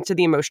tending to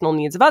the emotional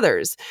needs of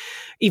others,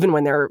 even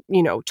when they're,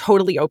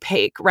 totally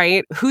opaque,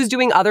 right? Who's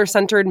doing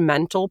other-centered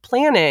mental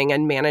planning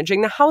and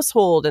managing the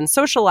household and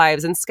social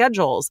lives and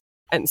schedules?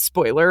 And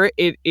spoiler,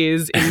 it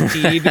is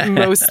indeed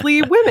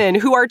mostly women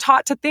who are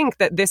taught to think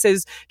that this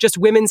is just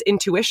women's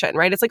intuition,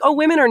 right? It's like, oh,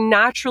 women are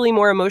naturally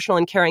more emotional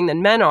and caring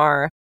than men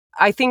are.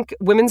 I think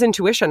women's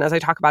intuition, as I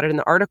talk about it in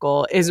the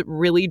article, is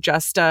really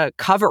just a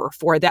cover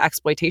for the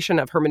exploitation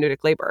of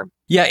hermeneutic labor.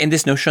 Yeah, and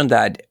this notion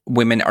that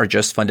women are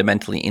just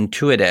fundamentally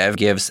intuitive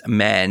gives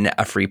men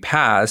a free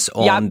pass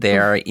on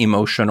their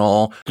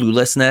emotional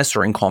cluelessness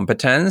or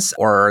incompetence,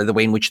 or the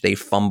way in which they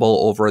fumble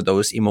over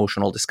those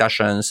emotional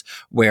discussions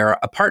where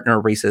a partner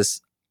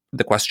raises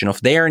the question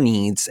of their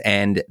needs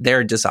and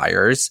their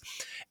desires.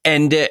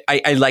 And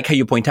I like how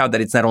you point out that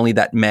it's not only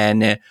that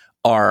men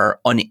are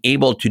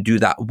unable to do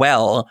that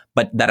well,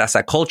 but that as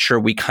a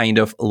culture, we kind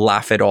of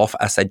laugh it off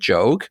as a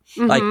joke.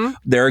 Mm-hmm. Like,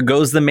 there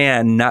goes the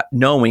man not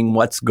knowing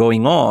what's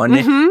going on.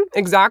 Mm-hmm.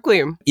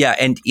 Exactly. Yeah.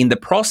 And in the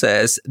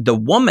process, the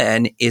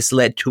woman is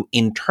led to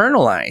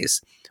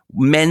internalize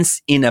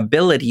men's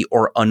inability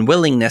or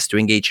unwillingness to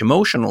engage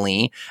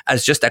emotionally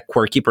as just a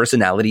quirky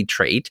personality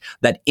trait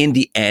that in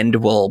the end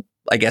will,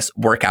 I guess,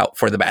 work out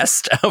for the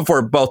best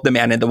for both the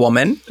man and the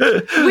woman.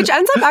 Which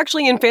ends up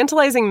actually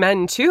infantilizing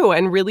men too,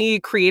 and really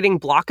creating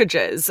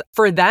blockages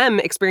for them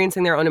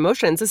experiencing their own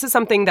emotions. This is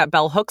something that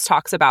Bell Hooks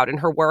talks about in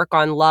her work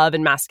on love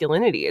and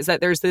masculinity, is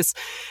that there's this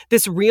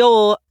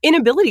real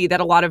inability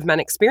that a lot of men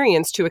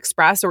experience to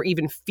express or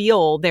even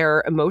feel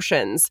their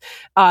emotions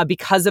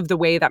because of the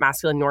way that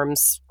masculine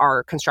norms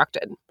are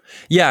constructed.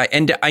 Yeah,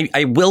 and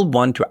I will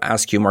want to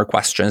ask you more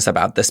questions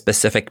about the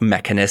specific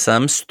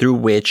mechanisms through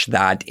which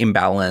that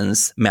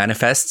imbalance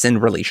manifests in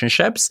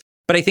relationships.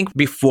 But I think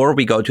before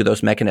we go to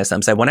those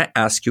mechanisms, I want to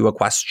ask you a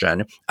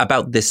question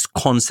about this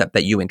concept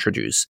that you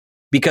introduce.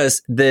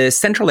 Because the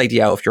central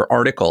idea of your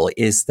article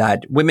is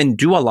that women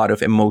do a lot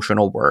of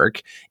emotional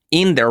work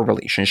in their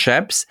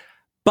relationships,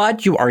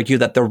 but you argue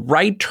that the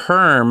right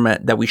term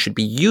that we should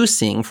be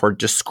using for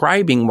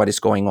describing what is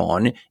going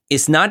on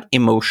is not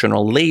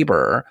emotional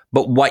labor,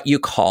 but what you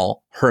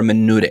call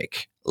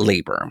hermeneutic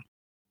labor.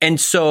 And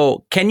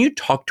so can you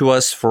talk to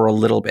us for a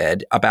little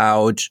bit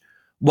about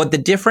what the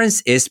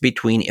difference is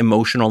between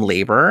emotional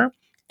labor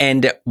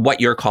and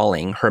what you're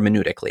calling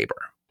hermeneutic labor?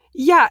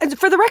 Yeah,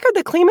 for the record,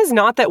 the claim is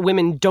not that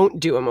women don't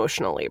do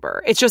emotional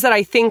labor. It's just that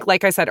I think,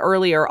 like I said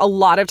earlier, a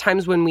lot of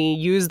times when we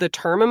use the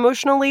term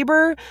emotional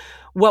labor,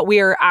 what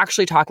we are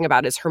actually talking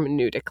about is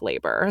hermeneutic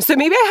labor. So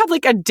maybe I have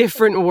like a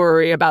different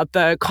worry about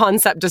the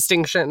concept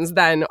distinctions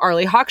than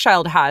Arlie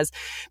Hochschild has,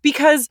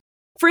 because,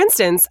 for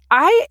instance,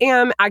 I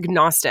am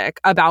agnostic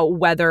about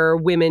whether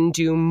women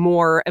do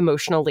more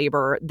emotional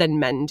labor than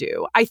men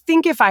do. I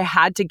think if I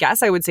had to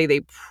guess, I would say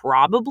they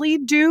probably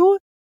do.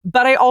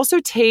 But I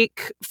also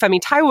take Femi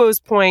Taiwo's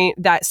point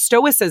that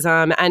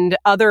stoicism and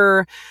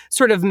other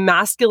sort of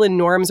masculine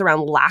norms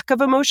around lack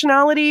of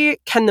emotionality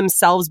can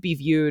themselves be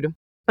viewed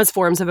as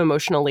forms of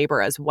emotional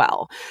labor as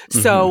well.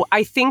 Mm-hmm. So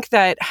I think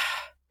that,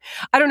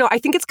 I don't know, I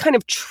think it's kind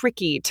of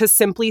tricky to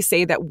simply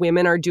say that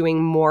women are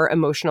doing more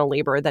emotional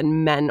labor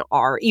than men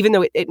are, even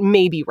though it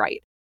may be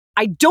right.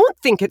 I don't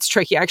think it's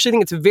tricky. I actually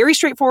think it's very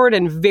straightforward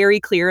and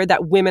very clear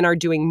that women are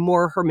doing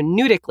more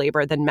hermeneutic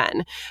labor than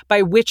men,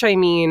 by which I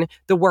mean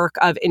the work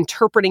of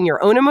interpreting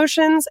your own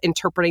emotions,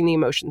 interpreting the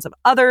emotions of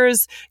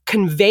others,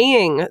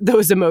 conveying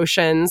those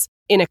emotions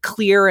in a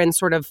clear and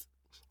sort of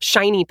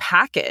shiny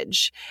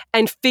package,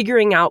 and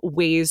figuring out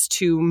ways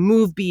to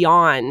move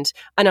beyond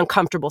an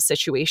uncomfortable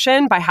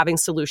situation by having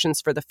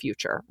solutions for the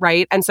future,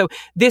 right? And so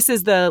this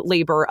is the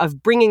labor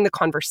of bringing the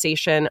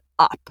conversation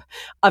up,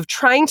 of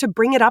trying to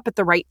bring it up at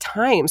the right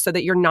time so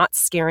that you're not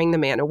scaring the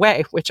man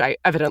away, which I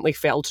evidently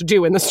failed to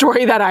do in the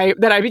story that I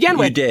began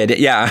with. You did,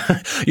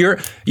 yeah.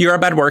 You're a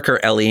bad worker,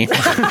 Ellie.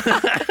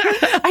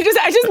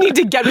 I just need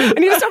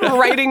to start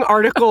writing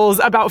articles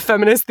about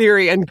feminist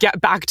theory and get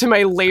back to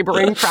my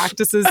laboring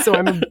practices so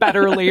I'm a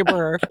better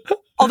laborer.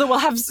 Although we'll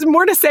have some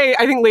more to say,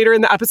 I think, later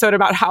in the episode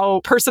about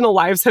how personal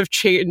lives have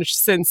changed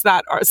since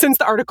the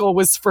article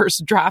was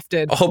first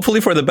drafted. Hopefully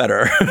for the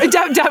better.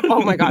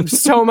 Oh my God,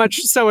 so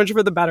much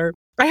for the better.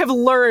 I have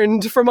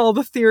learned from all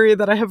the theory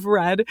that I have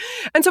read.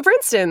 And so, for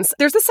instance,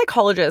 there's this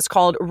psychologist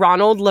called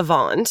Ronald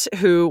Levant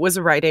who was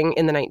writing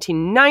in the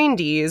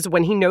 1990s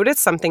when he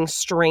noticed something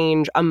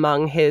strange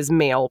among his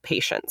male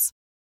patients.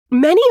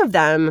 Many of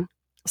them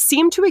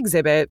seemed to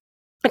exhibit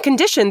a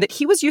condition that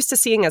he was used to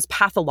seeing as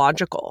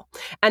pathological.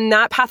 And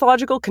that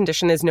pathological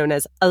condition is known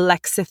as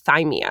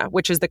alexithymia,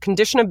 which is the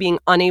condition of being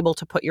unable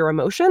to put your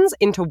emotions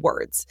into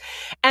words.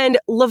 And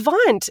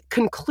Levant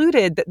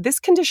concluded that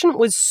this condition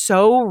was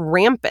so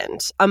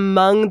rampant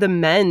among the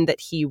men that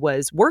he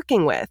was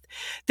working with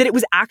that it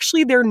was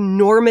actually their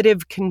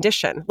normative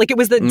condition. Like, it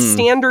was the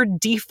standard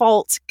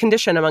default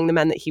condition among the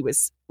men that he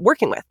was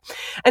working with.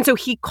 And so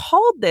he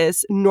called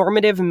this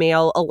normative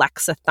male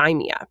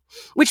alexithymia,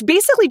 which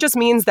basically just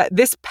means that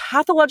this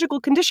pathological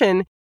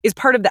condition is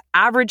part of the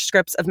average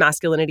scripts of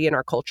masculinity in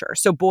our culture.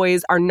 So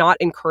boys are not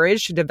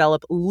encouraged to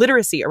develop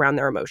literacy around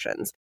their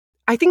emotions.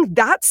 I think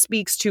that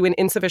speaks to an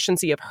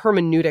insufficiency of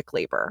hermeneutic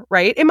labor,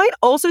 right? It might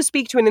also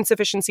speak to an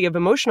insufficiency of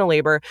emotional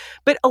labor,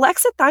 but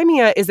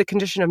alexithymia is a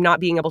condition of not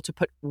being able to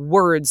put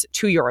words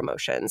to your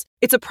emotions.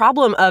 It's a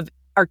problem of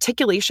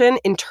articulation,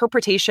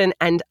 interpretation,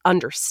 and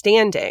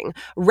understanding,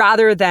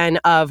 rather than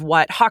of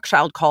what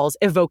Hochschild calls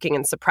evoking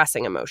and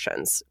suppressing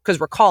emotions. Because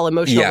recall,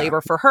 emotional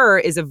labor for her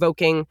is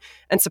evoking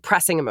and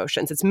suppressing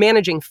emotions. It's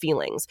managing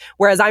feelings.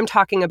 Whereas I'm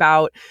talking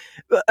about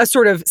a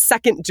sort of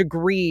second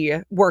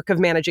degree work of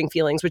managing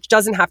feelings, which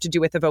doesn't have to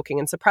do with evoking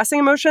and suppressing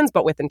emotions,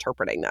 but with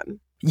interpreting them.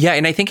 Yeah,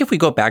 and I think if we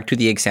go back to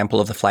the example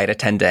of the flight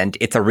attendant,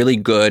 it's a really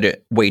good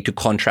way to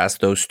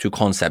contrast those two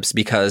concepts,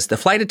 because the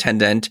flight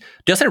attendant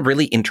doesn't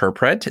really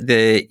interpret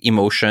the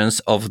emotions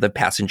of the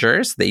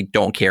passengers. They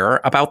don't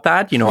care about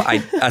that. You know,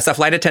 as a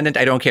flight attendant,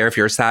 I don't care if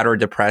you're sad or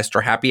depressed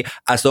or happy,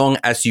 as long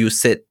as you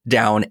sit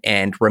down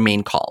and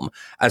remain calm.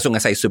 As long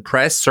as I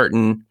suppress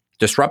certain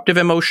disruptive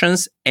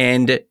emotions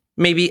and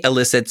maybe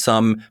elicit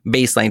some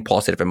baseline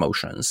positive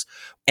emotions.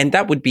 And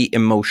that would be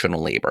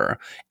emotional labor.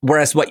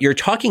 Whereas what you're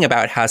talking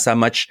about has a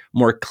much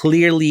more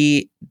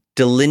clearly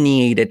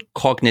delineated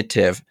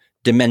cognitive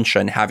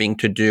dimension having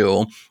to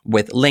do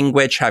with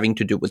language, having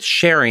to do with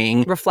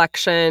sharing,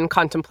 reflection,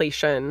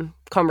 contemplation,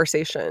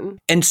 conversation.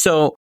 And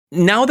so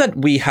now that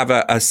we have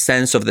a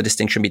sense of the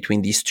distinction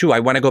between these two, I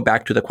want to go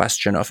back to the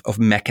question of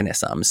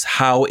mechanisms,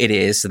 how it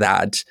is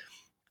that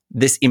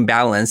this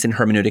imbalance in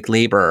hermeneutic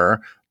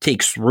labor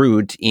takes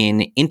root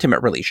in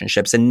intimate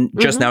relationships. And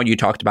just now you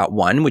talked about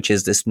one, which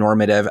is this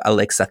normative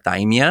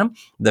alexithymia,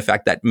 the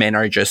fact that men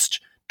are just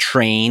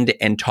trained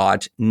and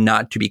taught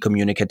not to be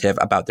communicative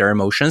about their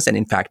emotions, and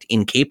in fact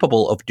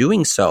incapable of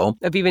doing so.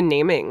 Of even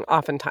naming,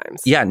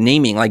 oftentimes. Yeah,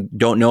 naming, like,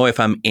 don't know if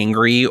I'm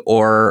angry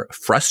or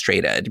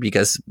frustrated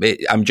because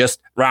I'm just,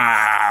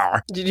 rah.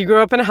 Did you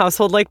grow up in a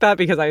household like that?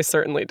 Because I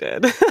certainly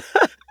did.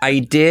 I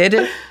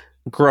did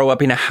grow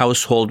up in a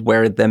household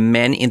where the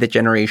men in the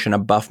generation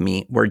above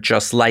me were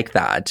just like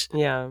that.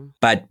 Yeah.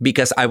 But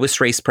because I was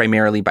raised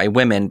primarily by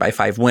women, by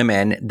 5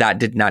 women, that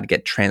did not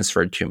get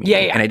transferred to me. Yeah.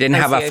 And I didn't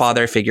have a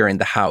father figure in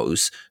the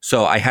house.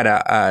 So I had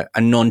a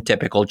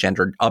non-typical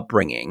gendered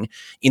upbringing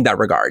in that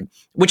regard,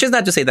 which is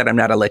not to say that I'm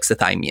not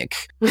alexithymic.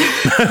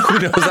 Who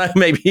knows?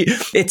 Maybe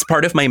it's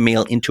part of my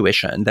male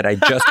intuition that I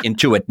just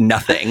intuit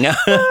nothing.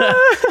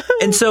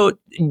 And so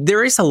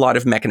there is a lot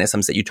of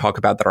mechanisms that you talk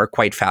about that are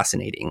quite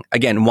fascinating.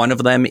 Again, one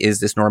of them is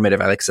this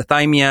normative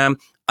alexithymia.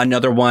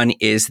 Another one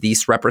is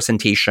these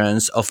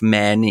representations of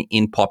men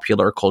in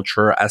popular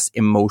culture as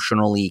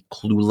emotionally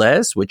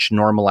clueless, which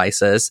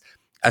normalizes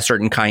a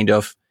certain kind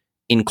of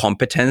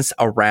incompetence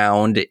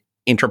around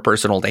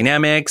interpersonal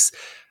dynamics.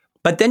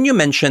 But then you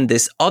mentioned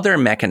this other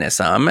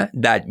mechanism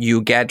that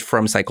you get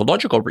from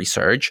psychological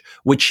research,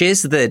 which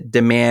is the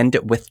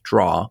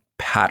demand-withdraw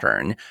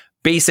pattern.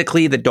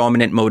 Basically, the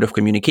dominant mode of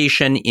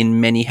communication in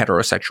many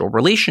heterosexual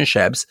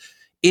relationships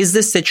is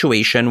the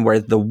situation where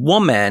the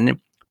woman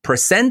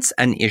presents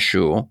an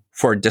issue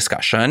for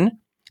discussion.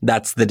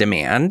 That's the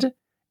demand.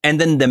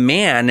 And then the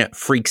man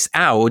freaks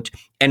out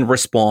and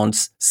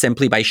responds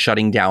simply by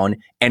shutting down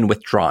and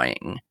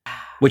withdrawing,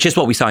 which is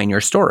what we saw in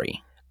your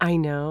story. I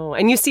know.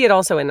 And you see it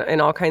also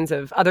in all kinds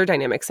of other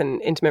dynamics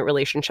in intimate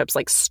relationships,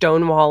 like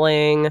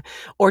stonewalling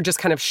or just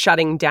kind of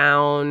shutting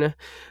down,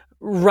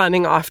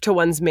 running off to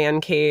one's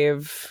man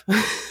cave,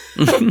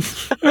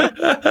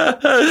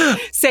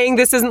 saying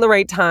this isn't the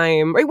right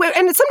time. Right?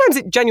 And sometimes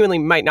it genuinely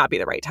might not be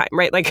the right time,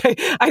 right? Like,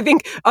 I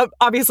think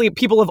obviously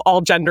people of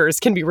all genders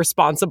can be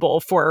responsible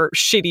for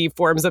shitty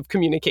forms of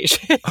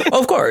communication.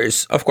 Of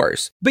course.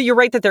 But you're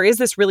right that there is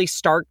this really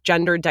stark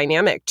gender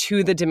dynamic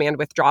to the demand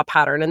withdraw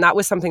pattern. And that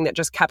was something that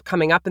just kept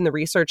coming up in the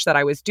research that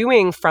I was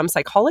doing from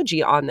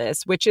psychology on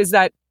this, which is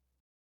that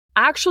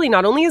actually,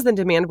 not only is the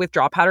demand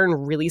withdraw pattern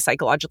really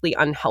psychologically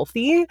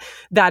unhealthy,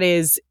 that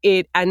is,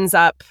 it ends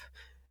up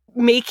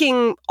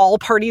making all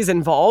parties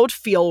involved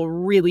feel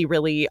really,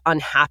 really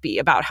unhappy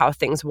about how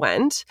things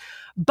went.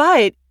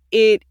 But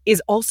it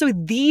is also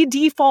the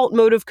default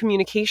mode of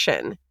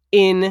communication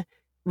in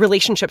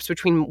relationships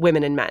between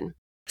women and men.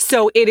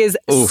 So it is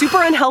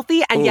super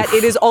unhealthy, and yet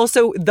it is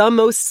also the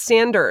most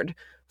standard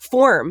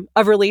form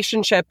of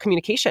relationship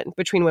communication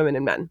between women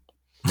and men.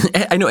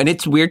 I know, and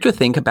it's weird to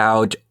think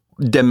about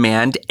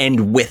demand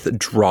and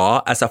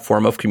withdraw as a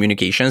form of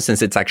communication,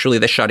 since it's actually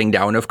the shutting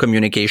down of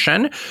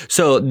communication.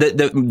 So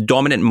the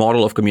dominant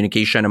model of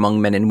communication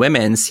among men and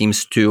women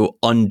seems to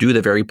undo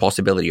the very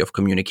possibility of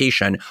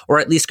communication, or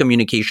at least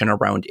communication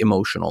around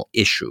emotional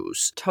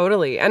issues.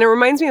 Totally. And it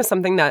reminds me of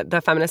something that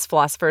the feminist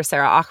philosopher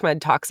Sarah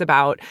Ahmed talks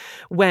about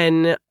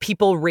when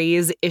people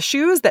raise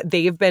issues that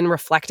they've been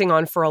reflecting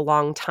on for a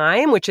long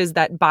time, which is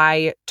that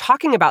by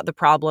talking about the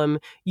problem,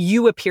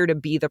 you appear to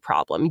be the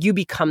problem. You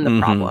become the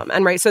problem.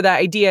 And right, so the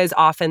idea is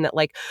often that,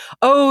 like,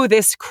 oh,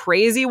 this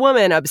crazy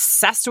woman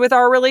obsessed with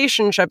our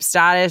relationship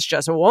status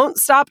just won't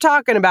stop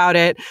talking about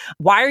it.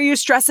 Why are you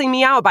stressing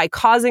me out by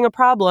causing a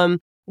problem?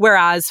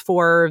 Whereas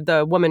for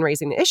the woman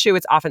raising the issue,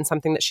 it's often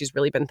something that she's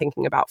really been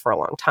thinking about for a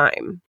long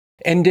time.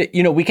 And,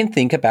 you know, we can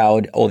think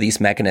about all these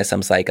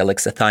mechanisms like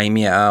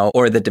alexithymia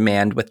or the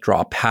demand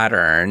withdraw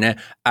pattern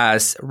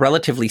as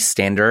relatively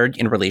standard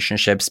in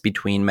relationships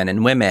between men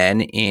and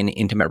women in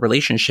intimate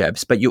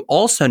relationships. But you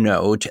also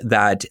note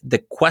that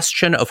the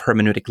question of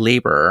hermeneutic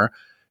labor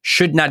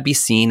should not be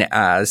seen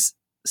as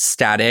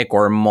static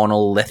or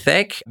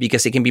monolithic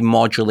because it can be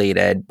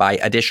modulated by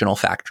additional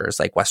factors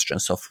like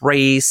questions of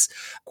race,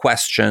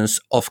 questions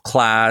of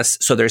class.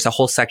 So there's a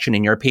whole section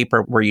in your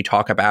paper where you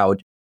talk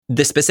about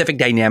the specific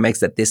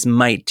dynamics that this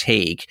might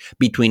take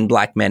between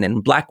Black men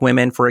and Black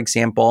women, for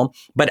example.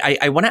 But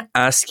I want to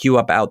ask you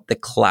about the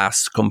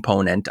class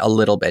component a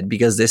little bit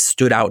because this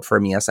stood out for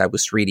me as I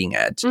was reading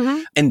it.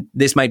 Mm-hmm. And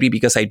this might be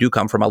because I do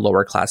come from a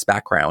lower class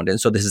background. And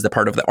so this is the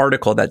part of the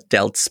article that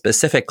dealt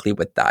specifically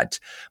with that.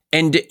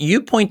 And you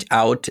point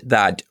out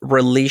that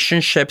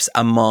relationships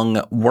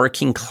among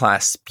working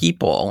class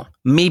people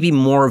may be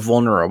more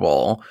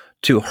vulnerable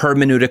to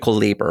hermeneutical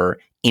labor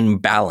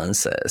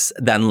imbalances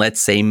than, let's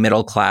say,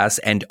 middle class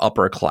and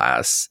upper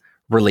class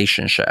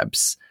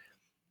relationships.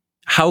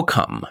 How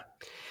come?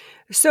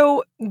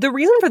 So the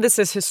reason for this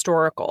is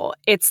historical.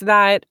 It's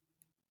that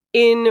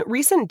in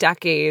recent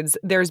decades,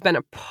 there's been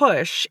a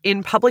push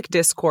in public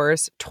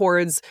discourse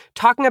towards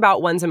talking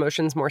about one's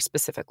emotions more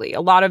specifically.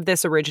 A lot of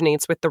this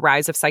originates with the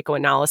rise of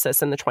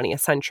psychoanalysis in the 20th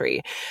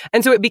century.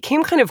 And so it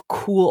became kind of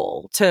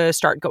cool to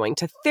start going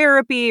to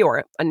therapy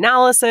or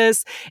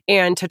analysis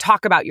and to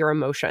talk about your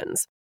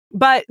emotions.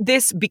 But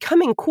this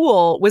becoming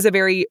cool was a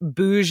very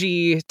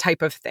bougie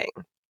type of thing.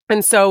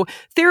 And so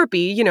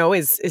therapy,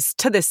 is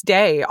to this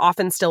day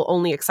often still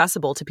only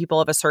accessible to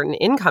people of a certain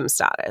income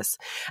status.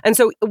 And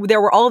so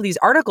there were all of these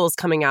articles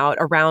coming out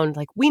around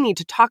like, we need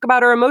to talk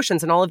about our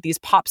emotions, and all of these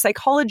pop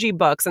psychology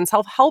books and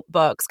self-help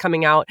books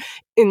coming out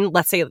in,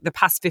 let's say, the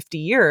past 50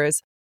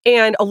 years.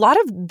 And a lot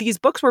of these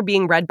books were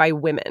being read by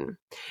women.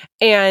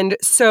 And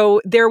so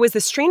there was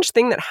this strange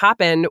thing that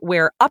happened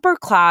where upper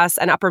class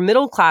and upper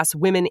middle class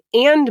women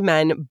and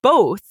men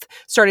both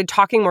started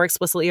talking more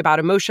explicitly about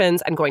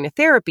emotions and going to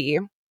therapy.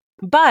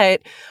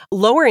 But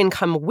lower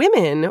income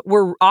women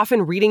were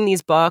often reading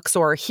these books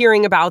or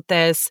hearing about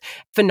this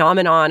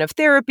phenomenon of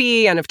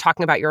therapy and of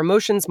talking about your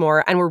emotions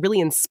more, and were really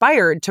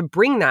inspired to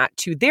bring that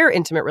to their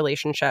intimate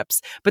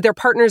relationships, but their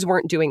partners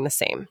weren't doing the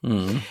same.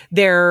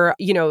 Their,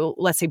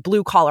 let's say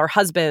blue collar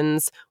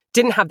husbands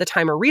didn't have the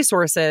time or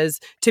resources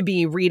to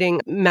be reading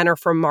Men Are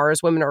From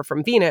Mars, Women Are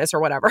From Venus or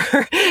whatever,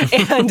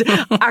 and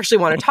actually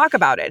want to talk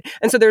about it.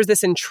 And so there's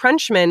this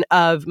entrenchment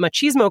of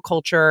machismo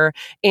culture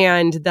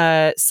and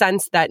the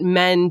sense that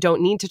men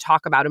don't need to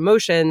talk about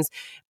emotions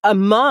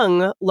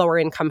among lower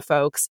income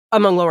folks,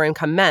 among lower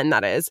income men,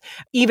 that is,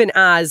 even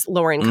as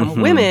lower income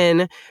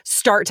women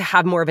start to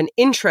have more of an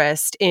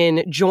interest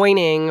in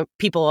joining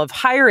people of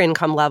higher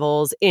income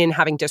levels in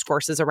having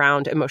discourses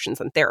around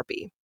emotions and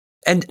therapy.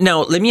 And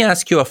now let me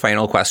ask you a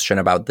final question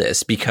about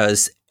this,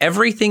 because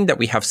everything that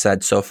we have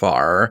said so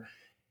far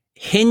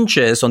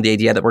hinges on the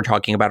idea that we're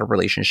talking about a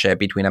relationship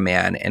between a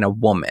man and a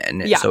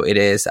woman. Yeah. So it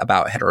is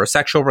about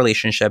heterosexual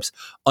relationships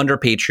under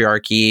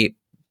patriarchy,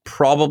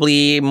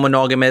 probably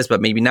monogamous,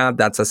 but maybe not.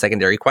 That's a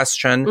secondary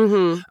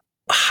question.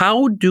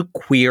 How do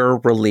queer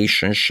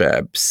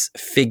relationships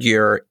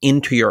figure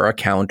into your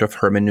account of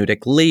hermeneutic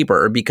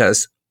labor?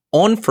 Because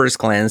on first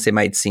glance, it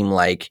might seem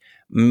like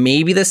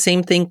maybe the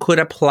same thing could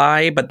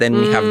apply, but then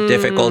we have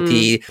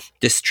difficulty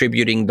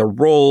distributing the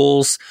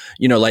roles,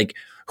 like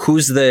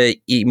who's the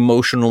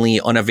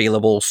emotionally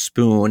unavailable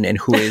spoon and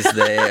who is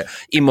the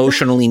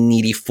emotionally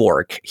needy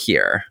fork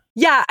here?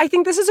 Yeah, I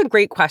think this is a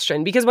great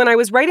question because when I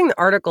was writing the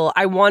article,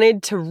 I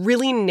wanted to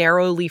really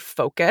narrowly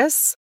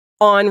focus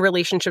on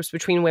relationships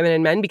between women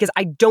and men because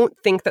I don't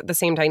think that the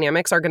same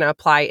dynamics are going to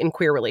apply in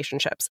queer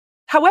relationships.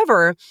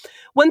 However,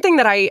 one thing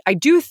that I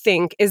do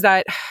think is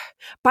that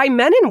by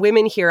men and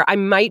women here, I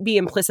might be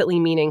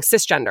implicitly meaning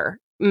cisgender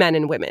men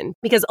and women,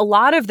 because a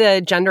lot of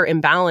the gender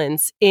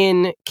imbalance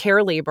in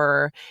care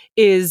labor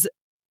is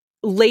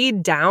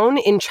laid down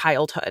in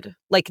childhood.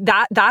 Like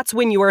that's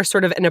when you are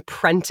sort of an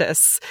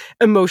apprentice,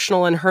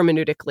 emotional and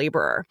hermeneutic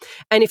laborer.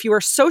 And if you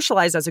are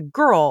socialized as a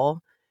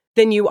girl,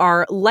 then you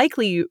are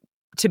likely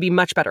to be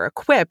much better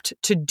equipped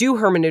to do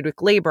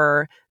hermeneutic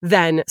labor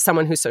than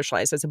someone who's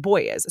socialized as a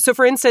boy is. So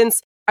for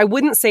instance, I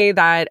wouldn't say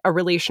that a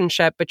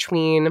relationship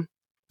between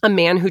a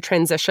man who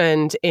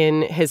transitioned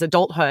in his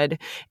adulthood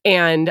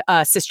and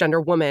a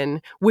cisgender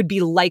woman would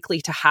be likely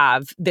to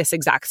have this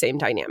exact same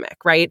dynamic,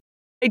 right?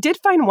 I did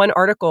find one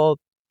article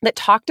that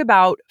talked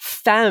about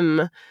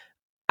femme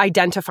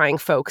identifying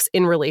folks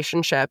in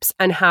relationships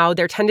and how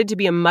there tended to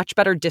be a much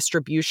better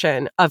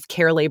distribution of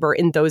care labor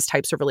in those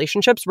types of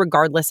relationships,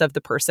 regardless of the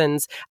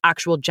person's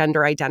actual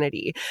gender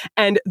identity.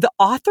 And the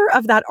author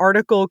of that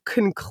article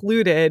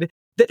concluded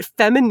that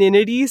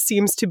femininity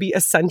seems to be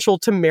essential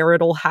to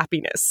marital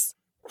happiness.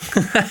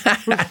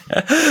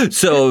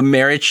 So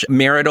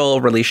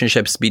marital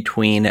relationships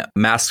between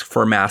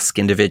mask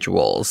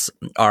individuals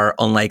are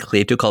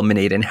unlikely to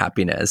culminate in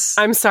happiness.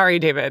 I'm sorry,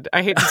 David.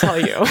 I hate to tell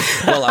you.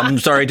 Well, I'm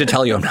sorry to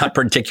tell you I'm not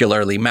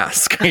particularly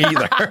mask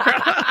either.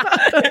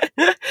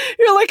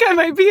 You're like, I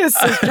might be a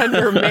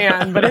cisgender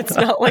man, but it's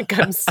not like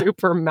I'm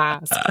super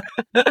mask.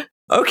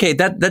 Okay,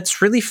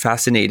 that's really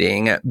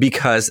fascinating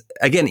because,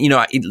 again,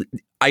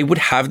 I would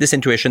have this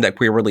intuition that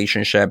queer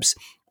relationships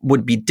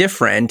would be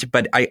different,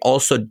 but I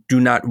also do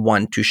not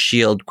want to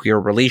shield queer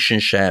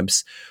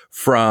relationships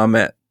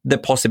from the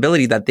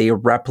possibility that they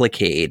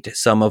replicate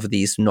some of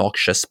these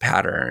noxious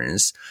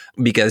patterns,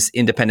 because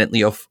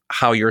independently of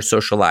how you're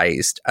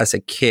socialized as a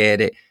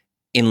kid,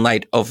 in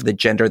light of the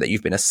gender that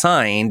you've been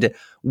assigned,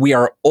 we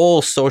are all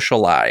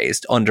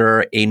socialized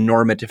under a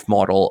normative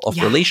model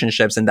of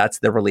relationships. And that's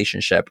the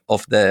relationship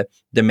of the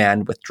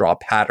demand withdrawal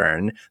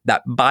pattern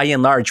that by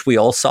and large we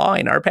all saw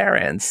in our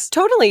parents.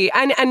 Totally.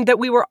 And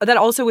that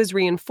also was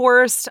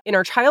reinforced in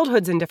our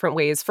childhoods in different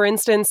ways. For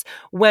instance,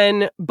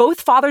 when both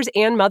fathers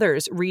and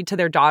mothers read to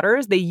their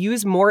daughters, they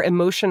use more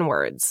emotion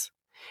words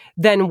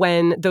than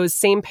when those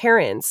same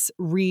parents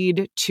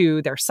read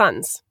to their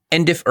sons.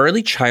 And if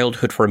early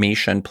childhood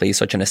formation plays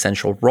such an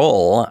essential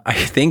role, I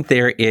think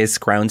there is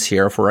grounds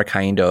here for a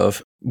kind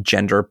of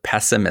gender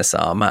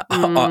pessimism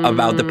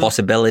about the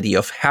possibility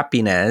of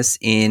happiness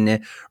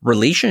in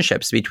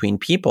relationships between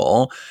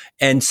people.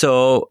 And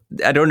so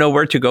I don't know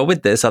where to go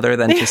with this other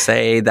than to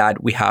say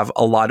that we have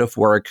a lot of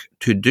work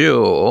to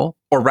do,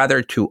 or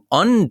rather to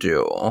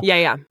undo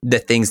the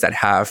things that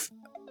have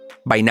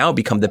by now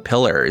become the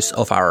pillars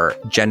of our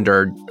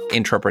gendered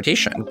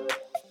interpretation.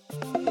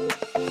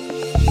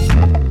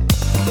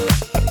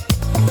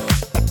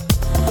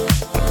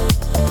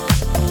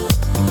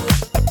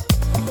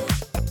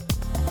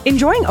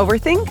 Enjoying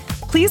Overthink?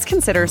 Please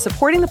consider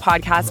supporting the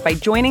podcast by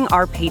joining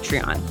our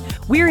Patreon.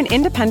 We're an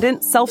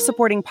independent,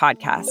 self-supporting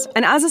podcast,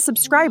 and as a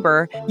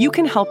subscriber, you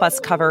can help us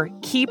cover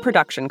key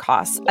production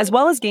costs, as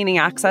well as gaining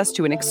access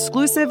to an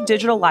exclusive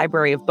digital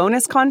library of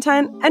bonus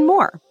content and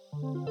more.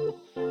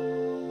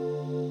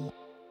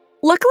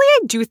 Luckily, I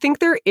do think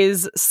there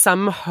is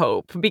some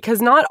hope,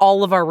 because not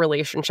all of our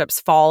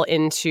relationships fall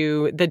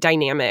into the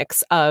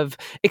dynamics of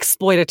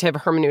exploitative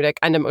hermeneutic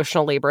and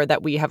emotional labor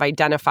that we have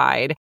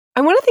identified. I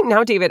want to think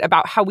now, David,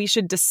 about how we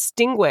should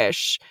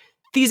distinguish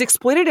these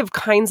exploitative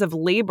kinds of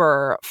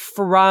labor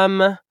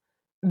from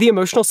the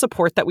emotional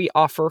support that we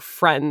offer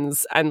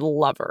friends and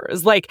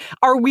lovers. Like,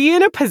 are we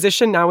in a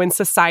position now in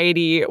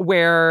society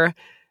where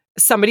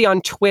somebody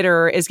on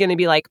Twitter is going to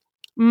be like,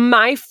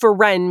 my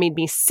friend made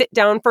me sit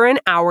down for an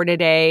hour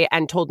today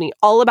and told me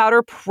all about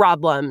her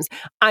problems.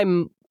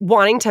 I'm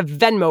wanting to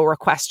Venmo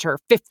request her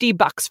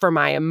 $50 for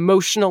my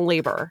emotional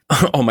labor.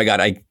 Oh my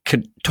God, I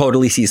could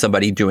totally see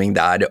somebody doing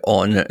that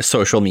on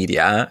social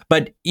media.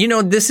 But,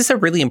 this is a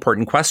really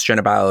important question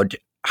about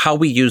how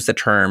we use the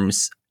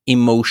terms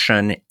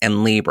emotion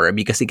and labor,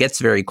 because it gets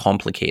very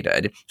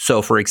complicated.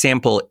 So, for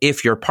example,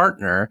 if your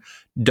partner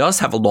does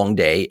have a long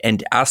day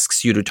and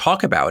asks you to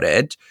talk about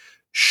it,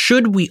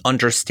 should we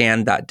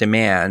understand that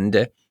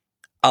demand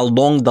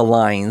along the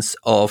lines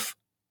of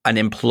an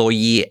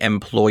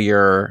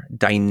employee-employer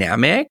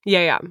dynamic?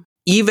 Yeah.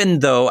 Even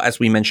though, as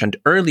we mentioned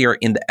earlier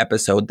in the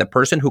episode, the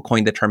person who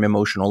coined the term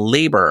emotional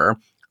labor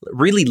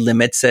really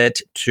limits it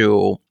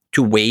to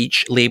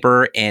wage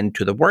labor and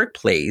to the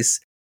workplace,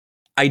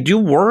 I do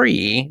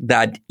worry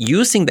that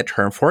using the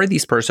term for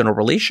these personal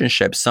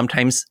relationships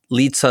sometimes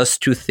leads us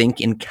to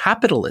think in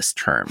capitalist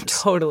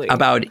terms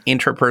about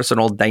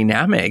interpersonal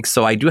dynamics.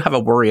 So I do have a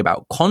worry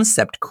about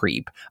concept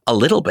creep a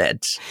little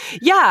bit.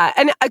 Yeah,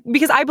 and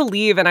because I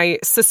believe, and I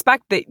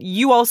suspect that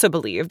you also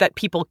believe, that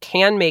people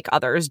can make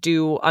others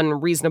do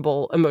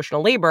unreasonable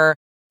emotional labor.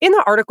 In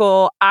the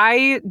article,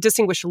 I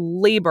distinguish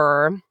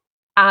labor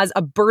as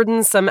a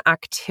burdensome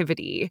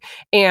activity.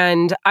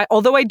 And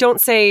although I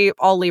don't say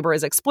all labor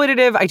is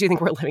exploitative, I do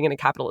think we're living in a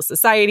capitalist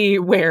society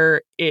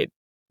where it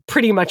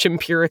pretty much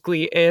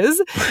empirically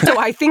is. So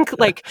I think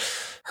like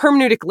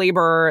hermeneutic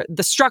labor,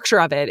 the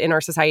structure of it in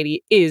our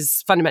society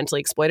is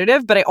fundamentally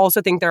exploitative. But I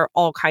also think there are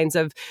all kinds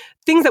of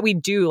things that we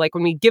do, like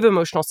when we give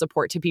emotional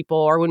support to people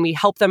or when we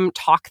help them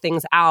talk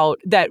things out,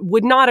 that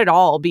would not at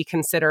all be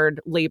considered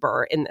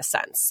labor in this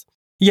sense.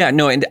 Yeah,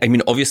 no, and I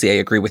mean, obviously, I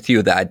agree with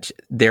you that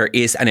there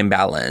is an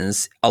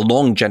imbalance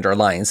along gender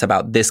lines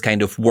about this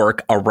kind of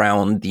work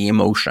around the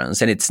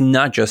emotions. And it's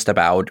not just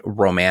about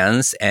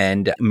romance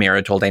and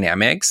marital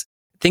dynamics.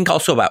 Think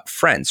also about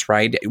friends,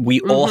 right? We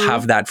all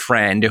have that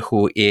friend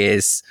who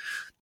is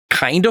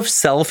kind of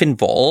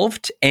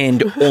self-involved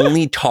and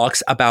only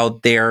talks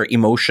about their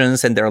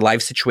emotions and their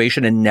life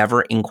situation and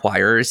never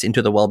inquires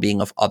into the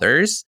well-being of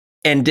others,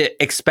 and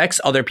expects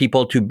other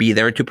people to be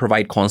there to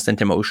provide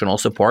constant emotional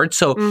support.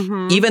 So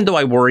even though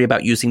I worry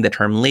about using the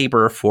term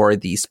labor for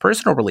these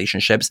personal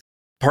relationships,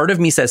 part of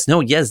me says,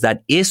 no, yes,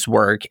 that is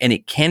work and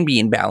it can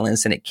be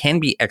imbalanced and it can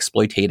be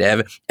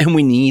exploitative. And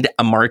we need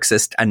a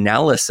Marxist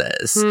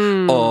analysis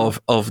of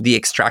the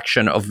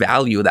extraction of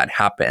value that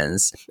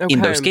happens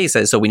in those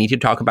cases. So we need to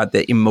talk about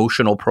the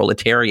emotional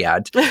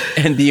proletariat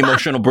and the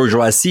emotional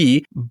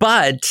bourgeoisie.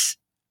 But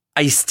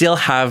I still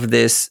have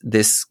this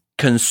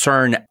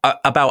concern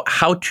about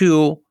how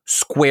to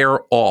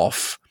square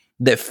off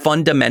the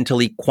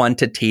fundamentally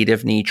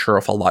quantitative nature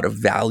of a lot of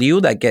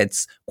value that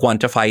gets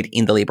quantified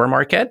in the labor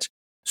market.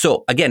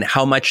 So again,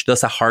 how much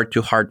does a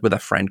heart-to-heart with a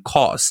friend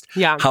cost?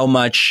 Yeah. How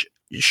much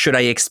should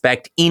I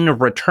expect in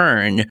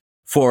return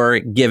for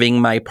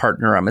giving my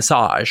partner a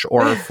massage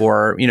or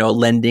for,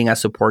 lending a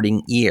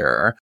supporting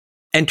ear?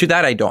 And to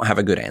that, I don't have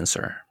a good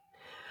answer.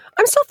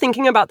 I'm still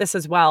thinking about this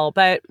as well,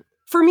 but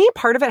For me,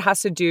 part of it has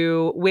to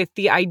do with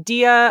the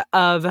idea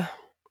of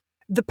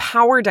the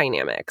power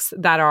dynamics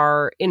that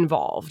are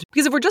involved.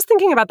 Because if we're just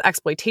thinking about the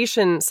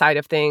exploitation side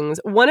of things,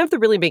 one of the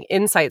really big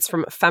insights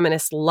from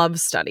feminist love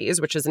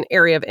studies, which is an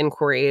area of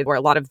inquiry where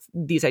a lot of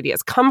these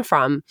ideas come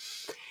from,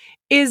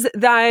 is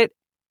that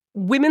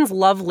women's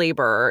love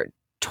labor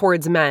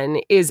towards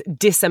men is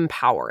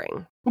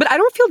disempowering. But I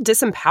don't feel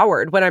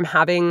disempowered when I'm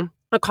having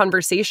a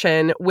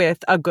conversation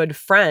with a good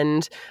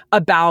friend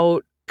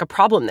about a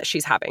problem that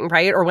she's having,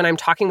 right? Or when I'm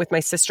talking with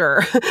my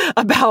sister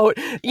about,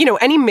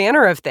 any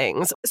manner of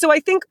things. So I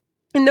think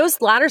in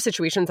those latter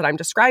situations that I'm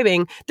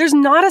describing, there's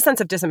not a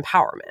sense of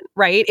disempowerment,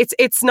 right?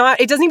 It's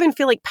not, it doesn't even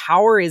feel like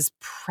power is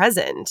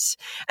present.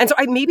 And so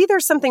maybe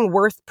there's something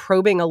worth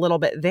probing a little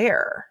bit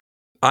there.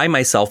 I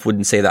myself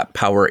wouldn't say that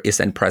power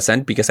isn't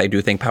present because I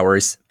do think power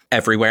is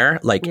everywhere,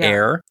 like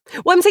air.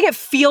 Well, I'm saying it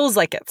feels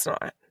like it's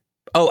not.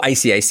 Oh, I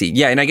see.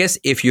 Yeah. And I guess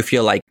if you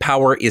feel like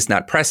power is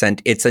not present,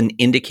 it's an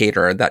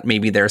indicator that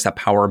maybe there's a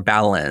power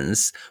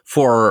balance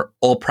for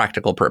all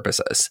practical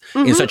purposes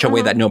in such a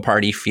way that no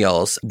party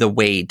feels the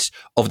weight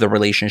of the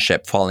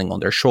relationship falling on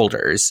their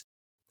shoulders.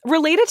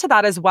 Related to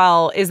that as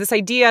well is this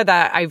idea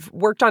that I've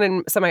worked on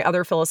in some of my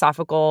other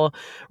philosophical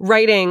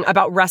writing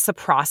about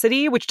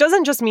reciprocity, which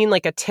doesn't just mean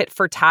like a tit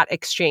for tat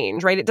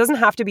exchange, right? It doesn't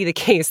have to be the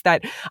case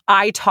that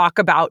I talk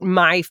about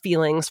my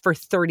feelings for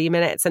 30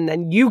 minutes and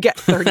then you get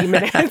 30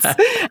 minutes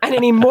and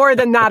any more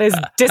than that is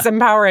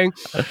disempowering.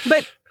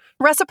 But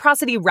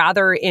reciprocity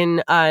rather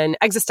in an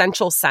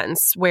existential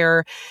sense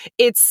where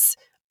it's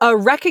a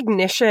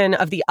recognition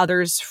of the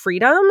other's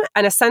freedom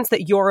and a sense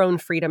that your own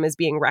freedom is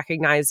being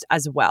recognized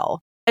as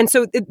well. And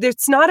so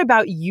it's not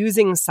about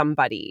using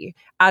somebody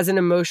as an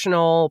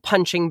emotional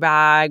punching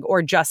bag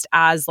or just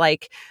as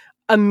like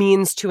a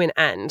means to an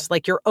end,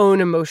 like your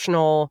own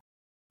emotional,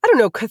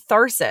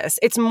 catharsis.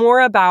 It's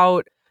more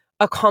about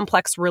a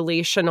complex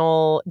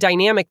relational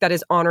dynamic that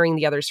is honoring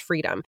the other's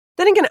freedom.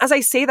 Then again, as I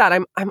say that,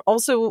 I'm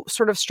also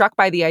sort of struck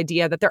by the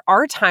idea that there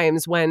are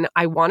times when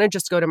I want to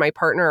just go to my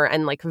partner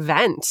and like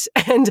vent.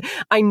 And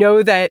I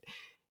know that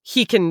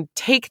he can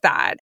take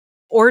that.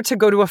 Or to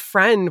go to a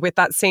friend with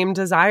that same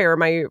desire.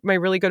 My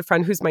really good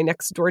friend who's my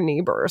next door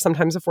neighbor.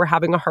 Sometimes if we're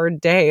having a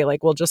hard day,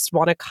 like we'll just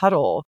want to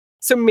cuddle.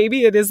 So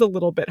maybe it is a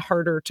little bit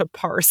harder to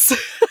parse.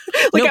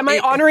 Am I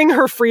honoring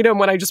her freedom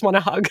when I just want to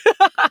hug?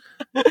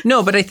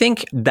 No, but I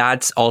think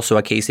that's also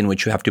a case in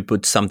which you have to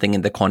put something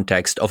in the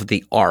context of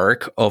the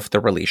arc of the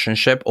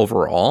relationship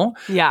overall.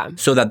 Yeah.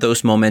 So that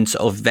those moments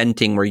of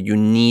venting where you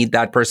need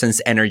that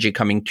person's energy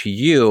coming to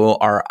you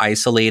are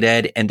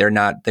isolated and they're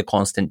not the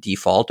constant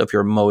default of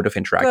your mode of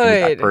interacting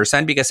with that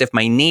person. Because if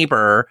my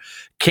neighbor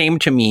came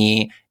to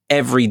me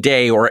every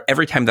day or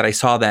every time that I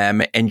saw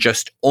them and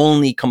just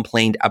only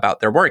complained about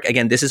their work.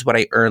 Again, this is what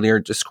I earlier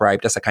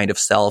described as a kind of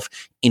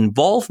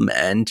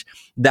self-involvement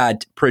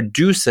that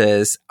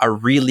produces a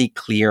really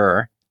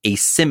clear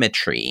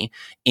asymmetry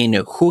in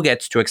who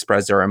gets to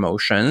express their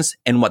emotions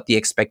and what the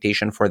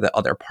expectation for the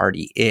other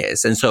party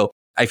is. And so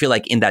I feel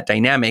like in that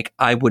dynamic,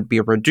 I would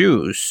be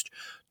reduced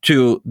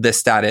to the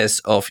status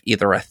of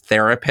either a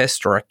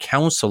therapist or a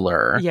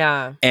counselor.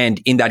 Yeah.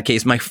 And in that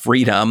case, my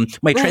freedom,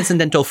 my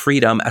transcendental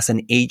freedom as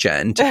an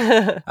agent,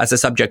 as a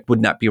subject would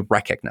not be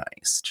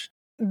recognized.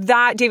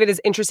 That, David, is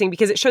interesting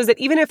because it shows that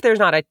even if there's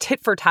not a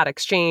tit-for-tat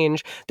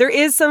exchange, there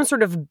is some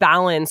sort of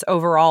balance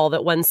overall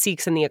that one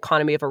seeks in the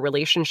economy of a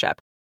relationship.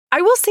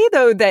 I will say,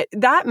 though,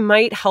 that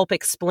might help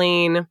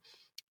explain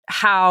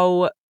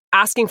how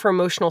asking for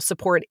emotional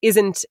support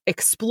isn't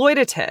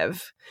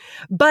exploitative,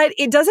 but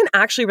it doesn't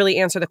actually really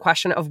answer the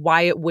question of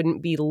why it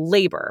wouldn't be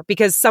labor.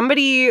 Because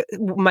somebody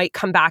might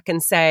come back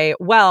and say,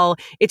 well,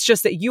 it's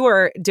just that you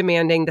are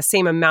demanding the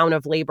same amount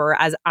of labor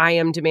as I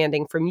am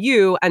demanding from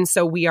you. And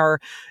so we are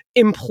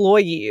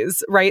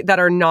employees, right? That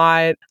are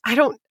not, I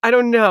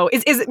don't know.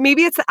 Is it,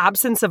 maybe it's the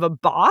absence of a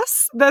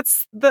boss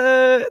that's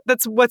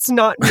what's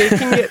not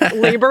making it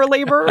labor.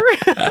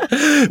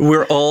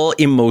 We're all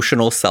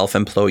emotional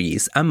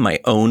self-employees. I'm my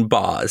own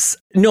boss.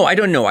 No, I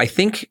don't know. I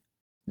think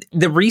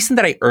the reason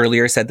that I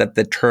earlier said that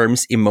the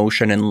terms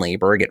emotion and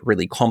labor get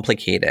really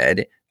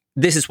complicated,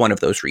 this is one of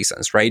those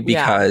reasons, right?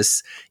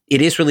 Because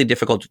it is really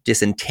difficult to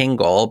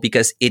disentangle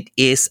because it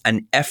is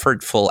an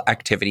effortful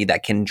activity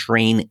that can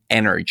drain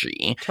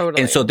energy.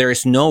 Totally. And so there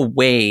is no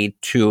way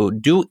to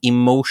do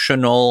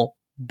emotional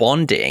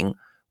bonding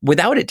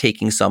without it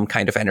taking some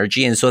kind of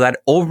energy. And so that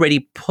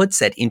already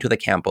puts it into the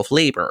camp of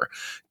labor.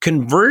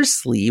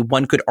 Conversely,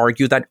 one could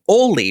argue that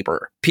all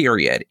labor,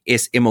 period,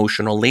 is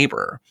emotional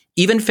labor.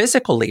 Even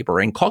physical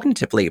labor and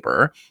cognitive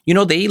labor,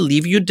 they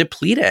leave you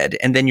depleted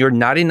and then you're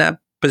not in a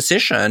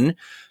position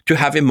to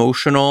have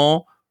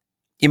emotionally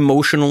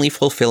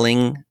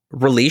fulfilling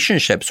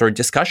relationships or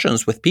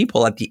discussions with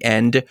people at the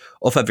end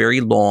of a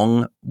very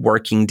long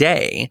working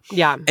day.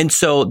 Yeah. And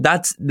so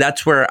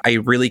that's where I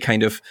really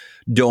kind of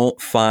don't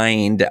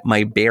find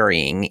my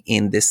bearing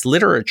in this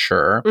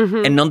literature.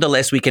 Mm-hmm. And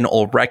nonetheless, we can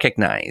all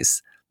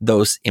recognize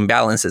those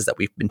imbalances that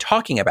we've been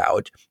talking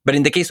about. But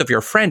in the case of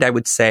your friend, I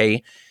would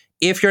say,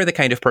 if you're the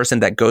kind of person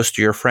that goes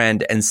to your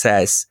friend and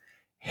says,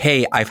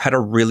 hey, I've had a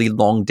really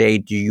long day.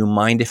 Do you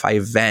mind if I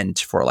vent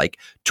for like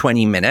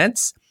 20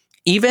 minutes?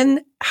 Even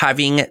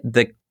having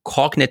the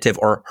cognitive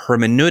or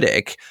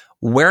hermeneutic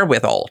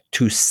wherewithal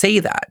to say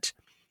that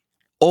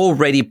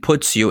already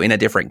puts you in a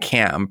different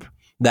camp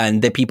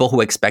than the people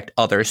who expect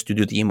others to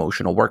do the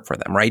emotional work for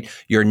them, right?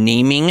 You're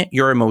naming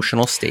your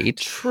emotional state.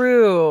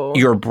 True.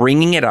 You're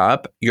bringing it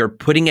up. You're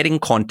putting it in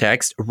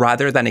context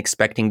rather than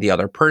expecting the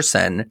other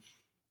person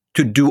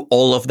to do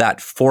all of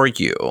that for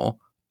you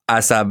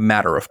as a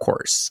matter of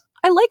course.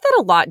 I like that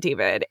a lot,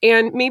 David.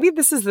 And maybe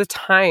this is the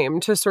time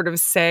to sort of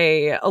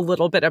say a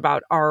little bit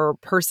about our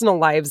personal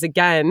lives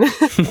again.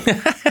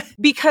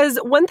 Because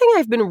one thing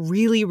I've been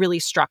really, really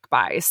struck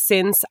by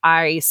since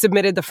I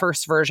submitted the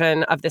first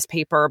version of this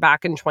paper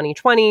back in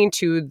 2020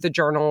 to the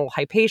journal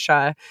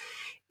Hypatia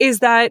is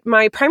that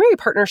my primary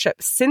partnership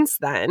since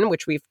then,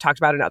 which we've talked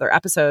about in other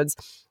episodes,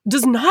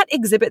 does not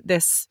exhibit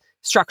this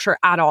structure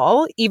at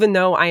all, even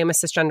though I am a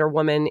cisgender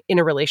woman in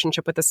a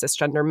relationship with a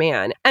cisgender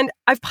man. And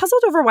I've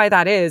puzzled over why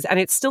that is. And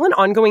it's still an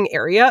ongoing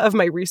area of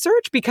my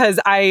research because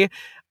I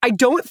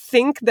don't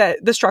think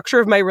that the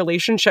structure of my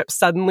relationship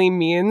suddenly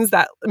means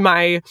that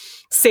my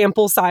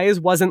sample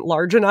size wasn't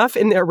large enough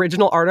in the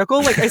original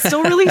article. Like, I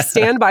still really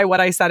stand by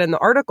what I said in the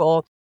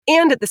article.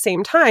 And at the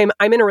same time,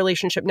 I'm in a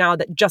relationship now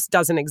that just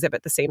doesn't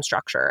exhibit the same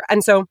structure.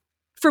 And so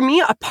for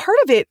me, a part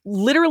of it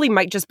literally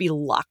might just be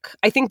luck.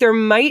 I think there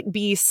might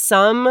be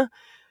some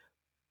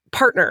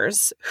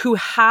partners who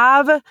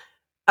have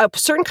a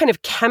certain kind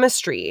of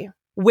chemistry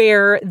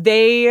where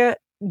they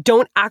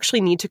don't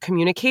actually need to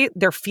communicate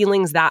their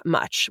feelings that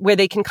much, where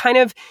they can kind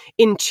of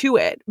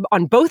intuit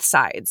on both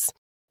sides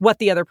what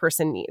the other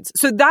person needs.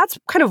 So that's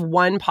kind of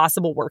one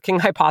possible working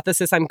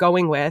hypothesis I'm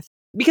going with.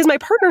 Because my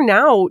partner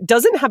now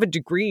doesn't have a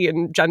degree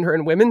in gender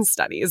and women's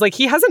studies. Like,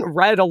 he hasn't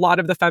read a lot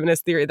of the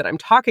feminist theory that I'm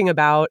talking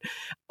about,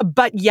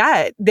 but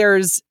yet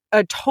there's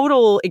a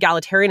total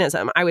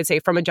egalitarianism, I would say,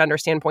 from a gender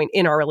standpoint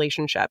in our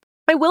relationship.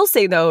 I will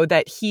say, though,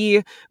 that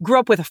he grew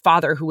up with a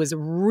father who was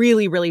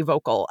really, really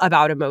vocal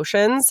about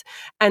emotions.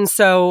 And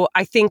so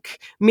I think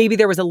maybe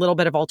there was a little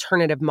bit of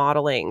alternative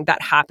modeling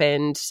that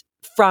happened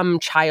from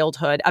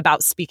childhood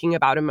about speaking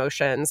about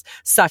emotions,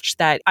 such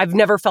that I've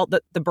never felt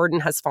that the burden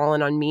has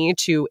fallen on me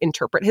to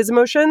interpret his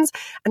emotions.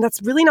 And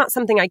that's really not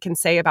something I can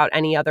say about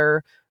any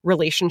other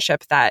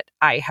relationship that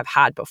I have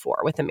had before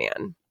with a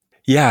man.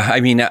 Yeah, I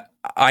mean,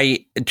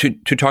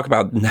 to talk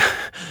about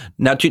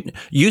now,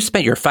 you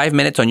spent your 5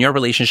 minutes on your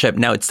relationship.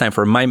 Now it's time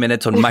for my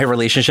minutes on my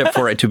relationship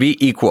for it to be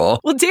equal.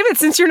 Well, David,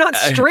 since you're not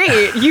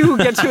straight, you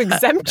get to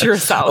exempt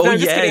yourself. Oh, no, I'm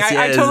just kidding. yes.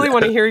 I totally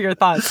want to hear your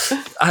thoughts.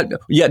 I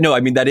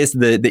mean, that is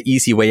the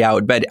easy way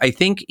out. But I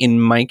think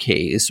in my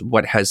case,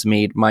 what has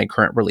made my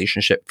current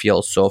relationship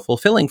feel so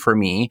fulfilling for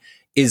me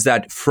is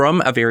that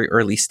from a very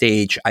early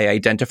stage, I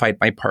identified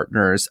my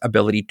partner's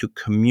ability to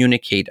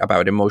communicate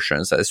about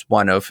emotions as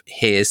one of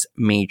his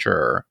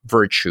major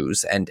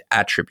virtues and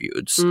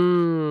attributes.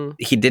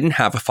 He didn't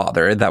have a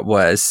father that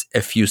was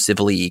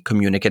effusively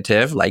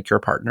communicative like your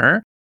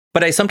partner.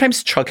 But I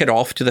sometimes chalk it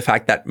off to the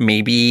fact that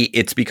maybe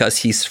it's because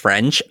he's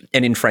French,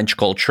 and in French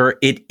culture,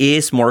 it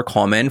is more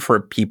common for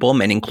people,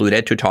 men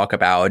included, to talk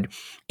about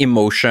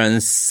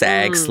emotions,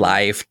 sex,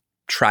 life,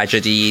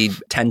 tragedy,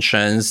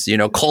 tensions,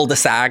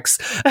 cul-de-sacs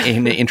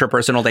in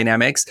interpersonal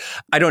dynamics.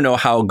 I don't know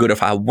how good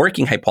of a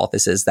working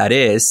hypothesis that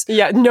is.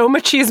 Yeah, no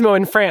machismo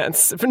in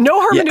France.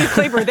 No hermeneutic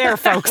labor there,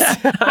 folks.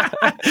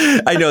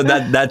 I know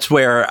that's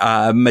where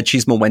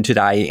machismo went to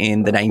die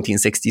in the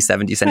 1960s,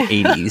 70s, and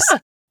 80s.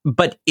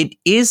 But it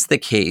is the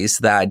case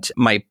that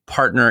my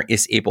partner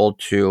is able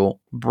to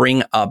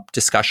bring up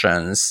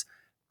discussions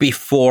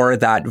before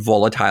that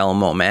volatile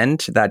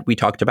moment that we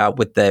talked about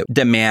with the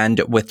demand,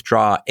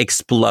 withdraw,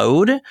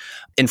 explode.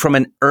 And from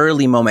an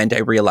early moment, I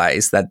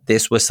realized that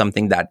this was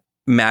something that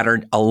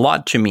mattered a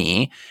lot to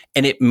me.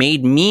 And it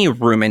made me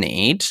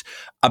ruminate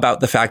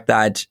about the fact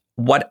that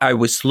what I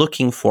was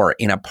looking for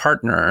in a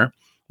partner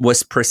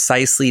was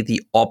precisely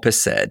the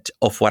opposite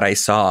of what I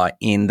saw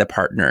in the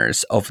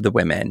partners of the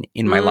women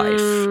in my life.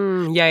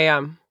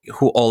 Yeah.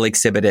 Who all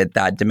exhibited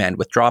that demand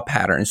withdraw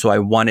pattern. So I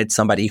wanted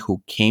somebody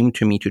who came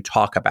to me to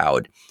talk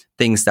about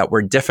things that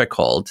were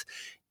difficult.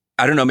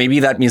 I don't know, maybe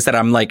that means that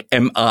I'm like,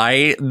 am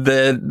I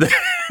the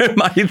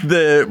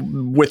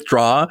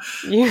withdraw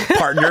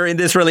partner in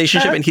this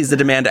relationship and he's the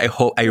demand?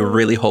 I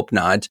really hope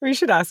not. We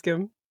should ask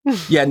him.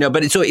 Yeah, no,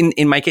 but so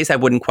in my case, I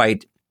wouldn't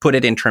quite put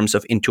it in terms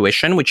of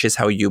intuition, which is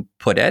how you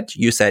put it.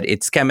 You said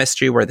it's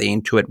chemistry where they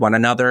intuit one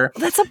another.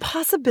 That's a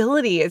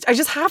possibility. I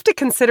just have to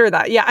consider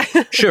that. Yeah.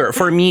 Sure.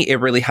 For me, it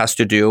really has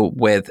to do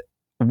with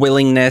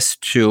willingness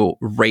to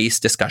raise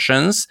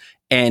discussions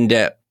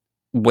and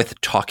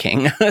with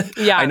talking.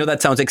 Yeah. I know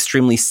that sounds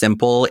extremely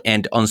simple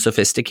and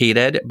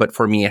unsophisticated, but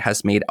for me, it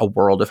has made a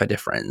world of a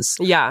difference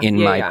in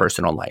my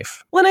personal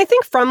life. Well, and I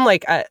think from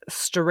like a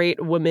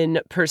straight woman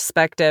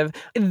perspective,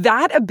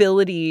 that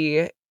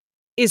ability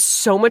is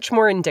so much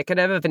more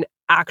indicative of an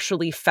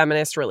actually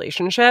feminist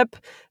relationship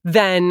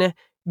than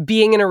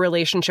being in a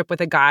relationship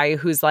with a guy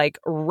who's like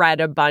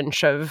read a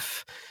bunch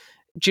of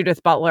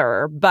Judith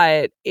Butler,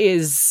 but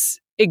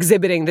is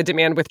exhibiting the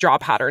demand withdraw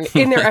pattern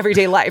in their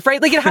everyday life,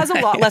 right? Like it has a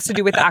lot less to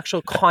do with the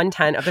actual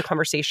content of the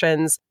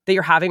conversations that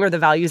you're having or the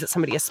values that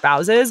somebody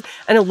espouses,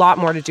 and a lot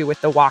more to do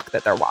with the walk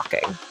that they're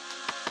walking.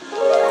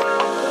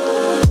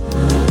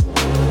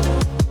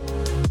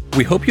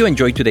 We hope you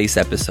enjoyed today's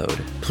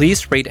episode.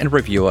 Please rate and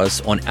review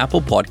us on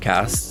Apple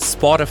Podcasts,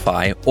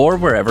 Spotify, or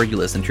wherever you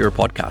listen to your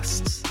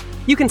podcasts.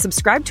 You can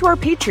subscribe to our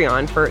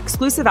Patreon for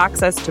exclusive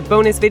access to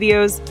bonus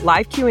videos,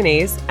 live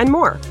Q&As, and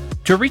more.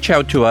 To reach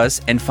out to us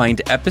and find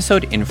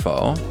episode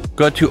info,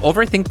 go to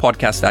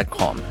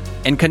overthinkpodcast.com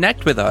and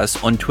connect with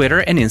us on Twitter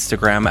and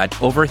Instagram at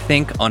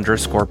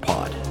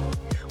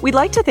overthink_pod. We'd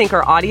like to thank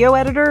our audio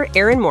editor,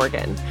 Aaron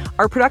Morgan,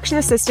 our production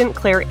assistant,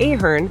 Claire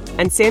Ahern,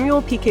 and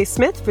Samuel P.K.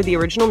 Smith for the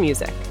original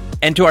music.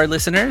 And to our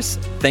listeners,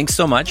 thanks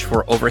so much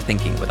for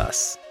overthinking with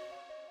us.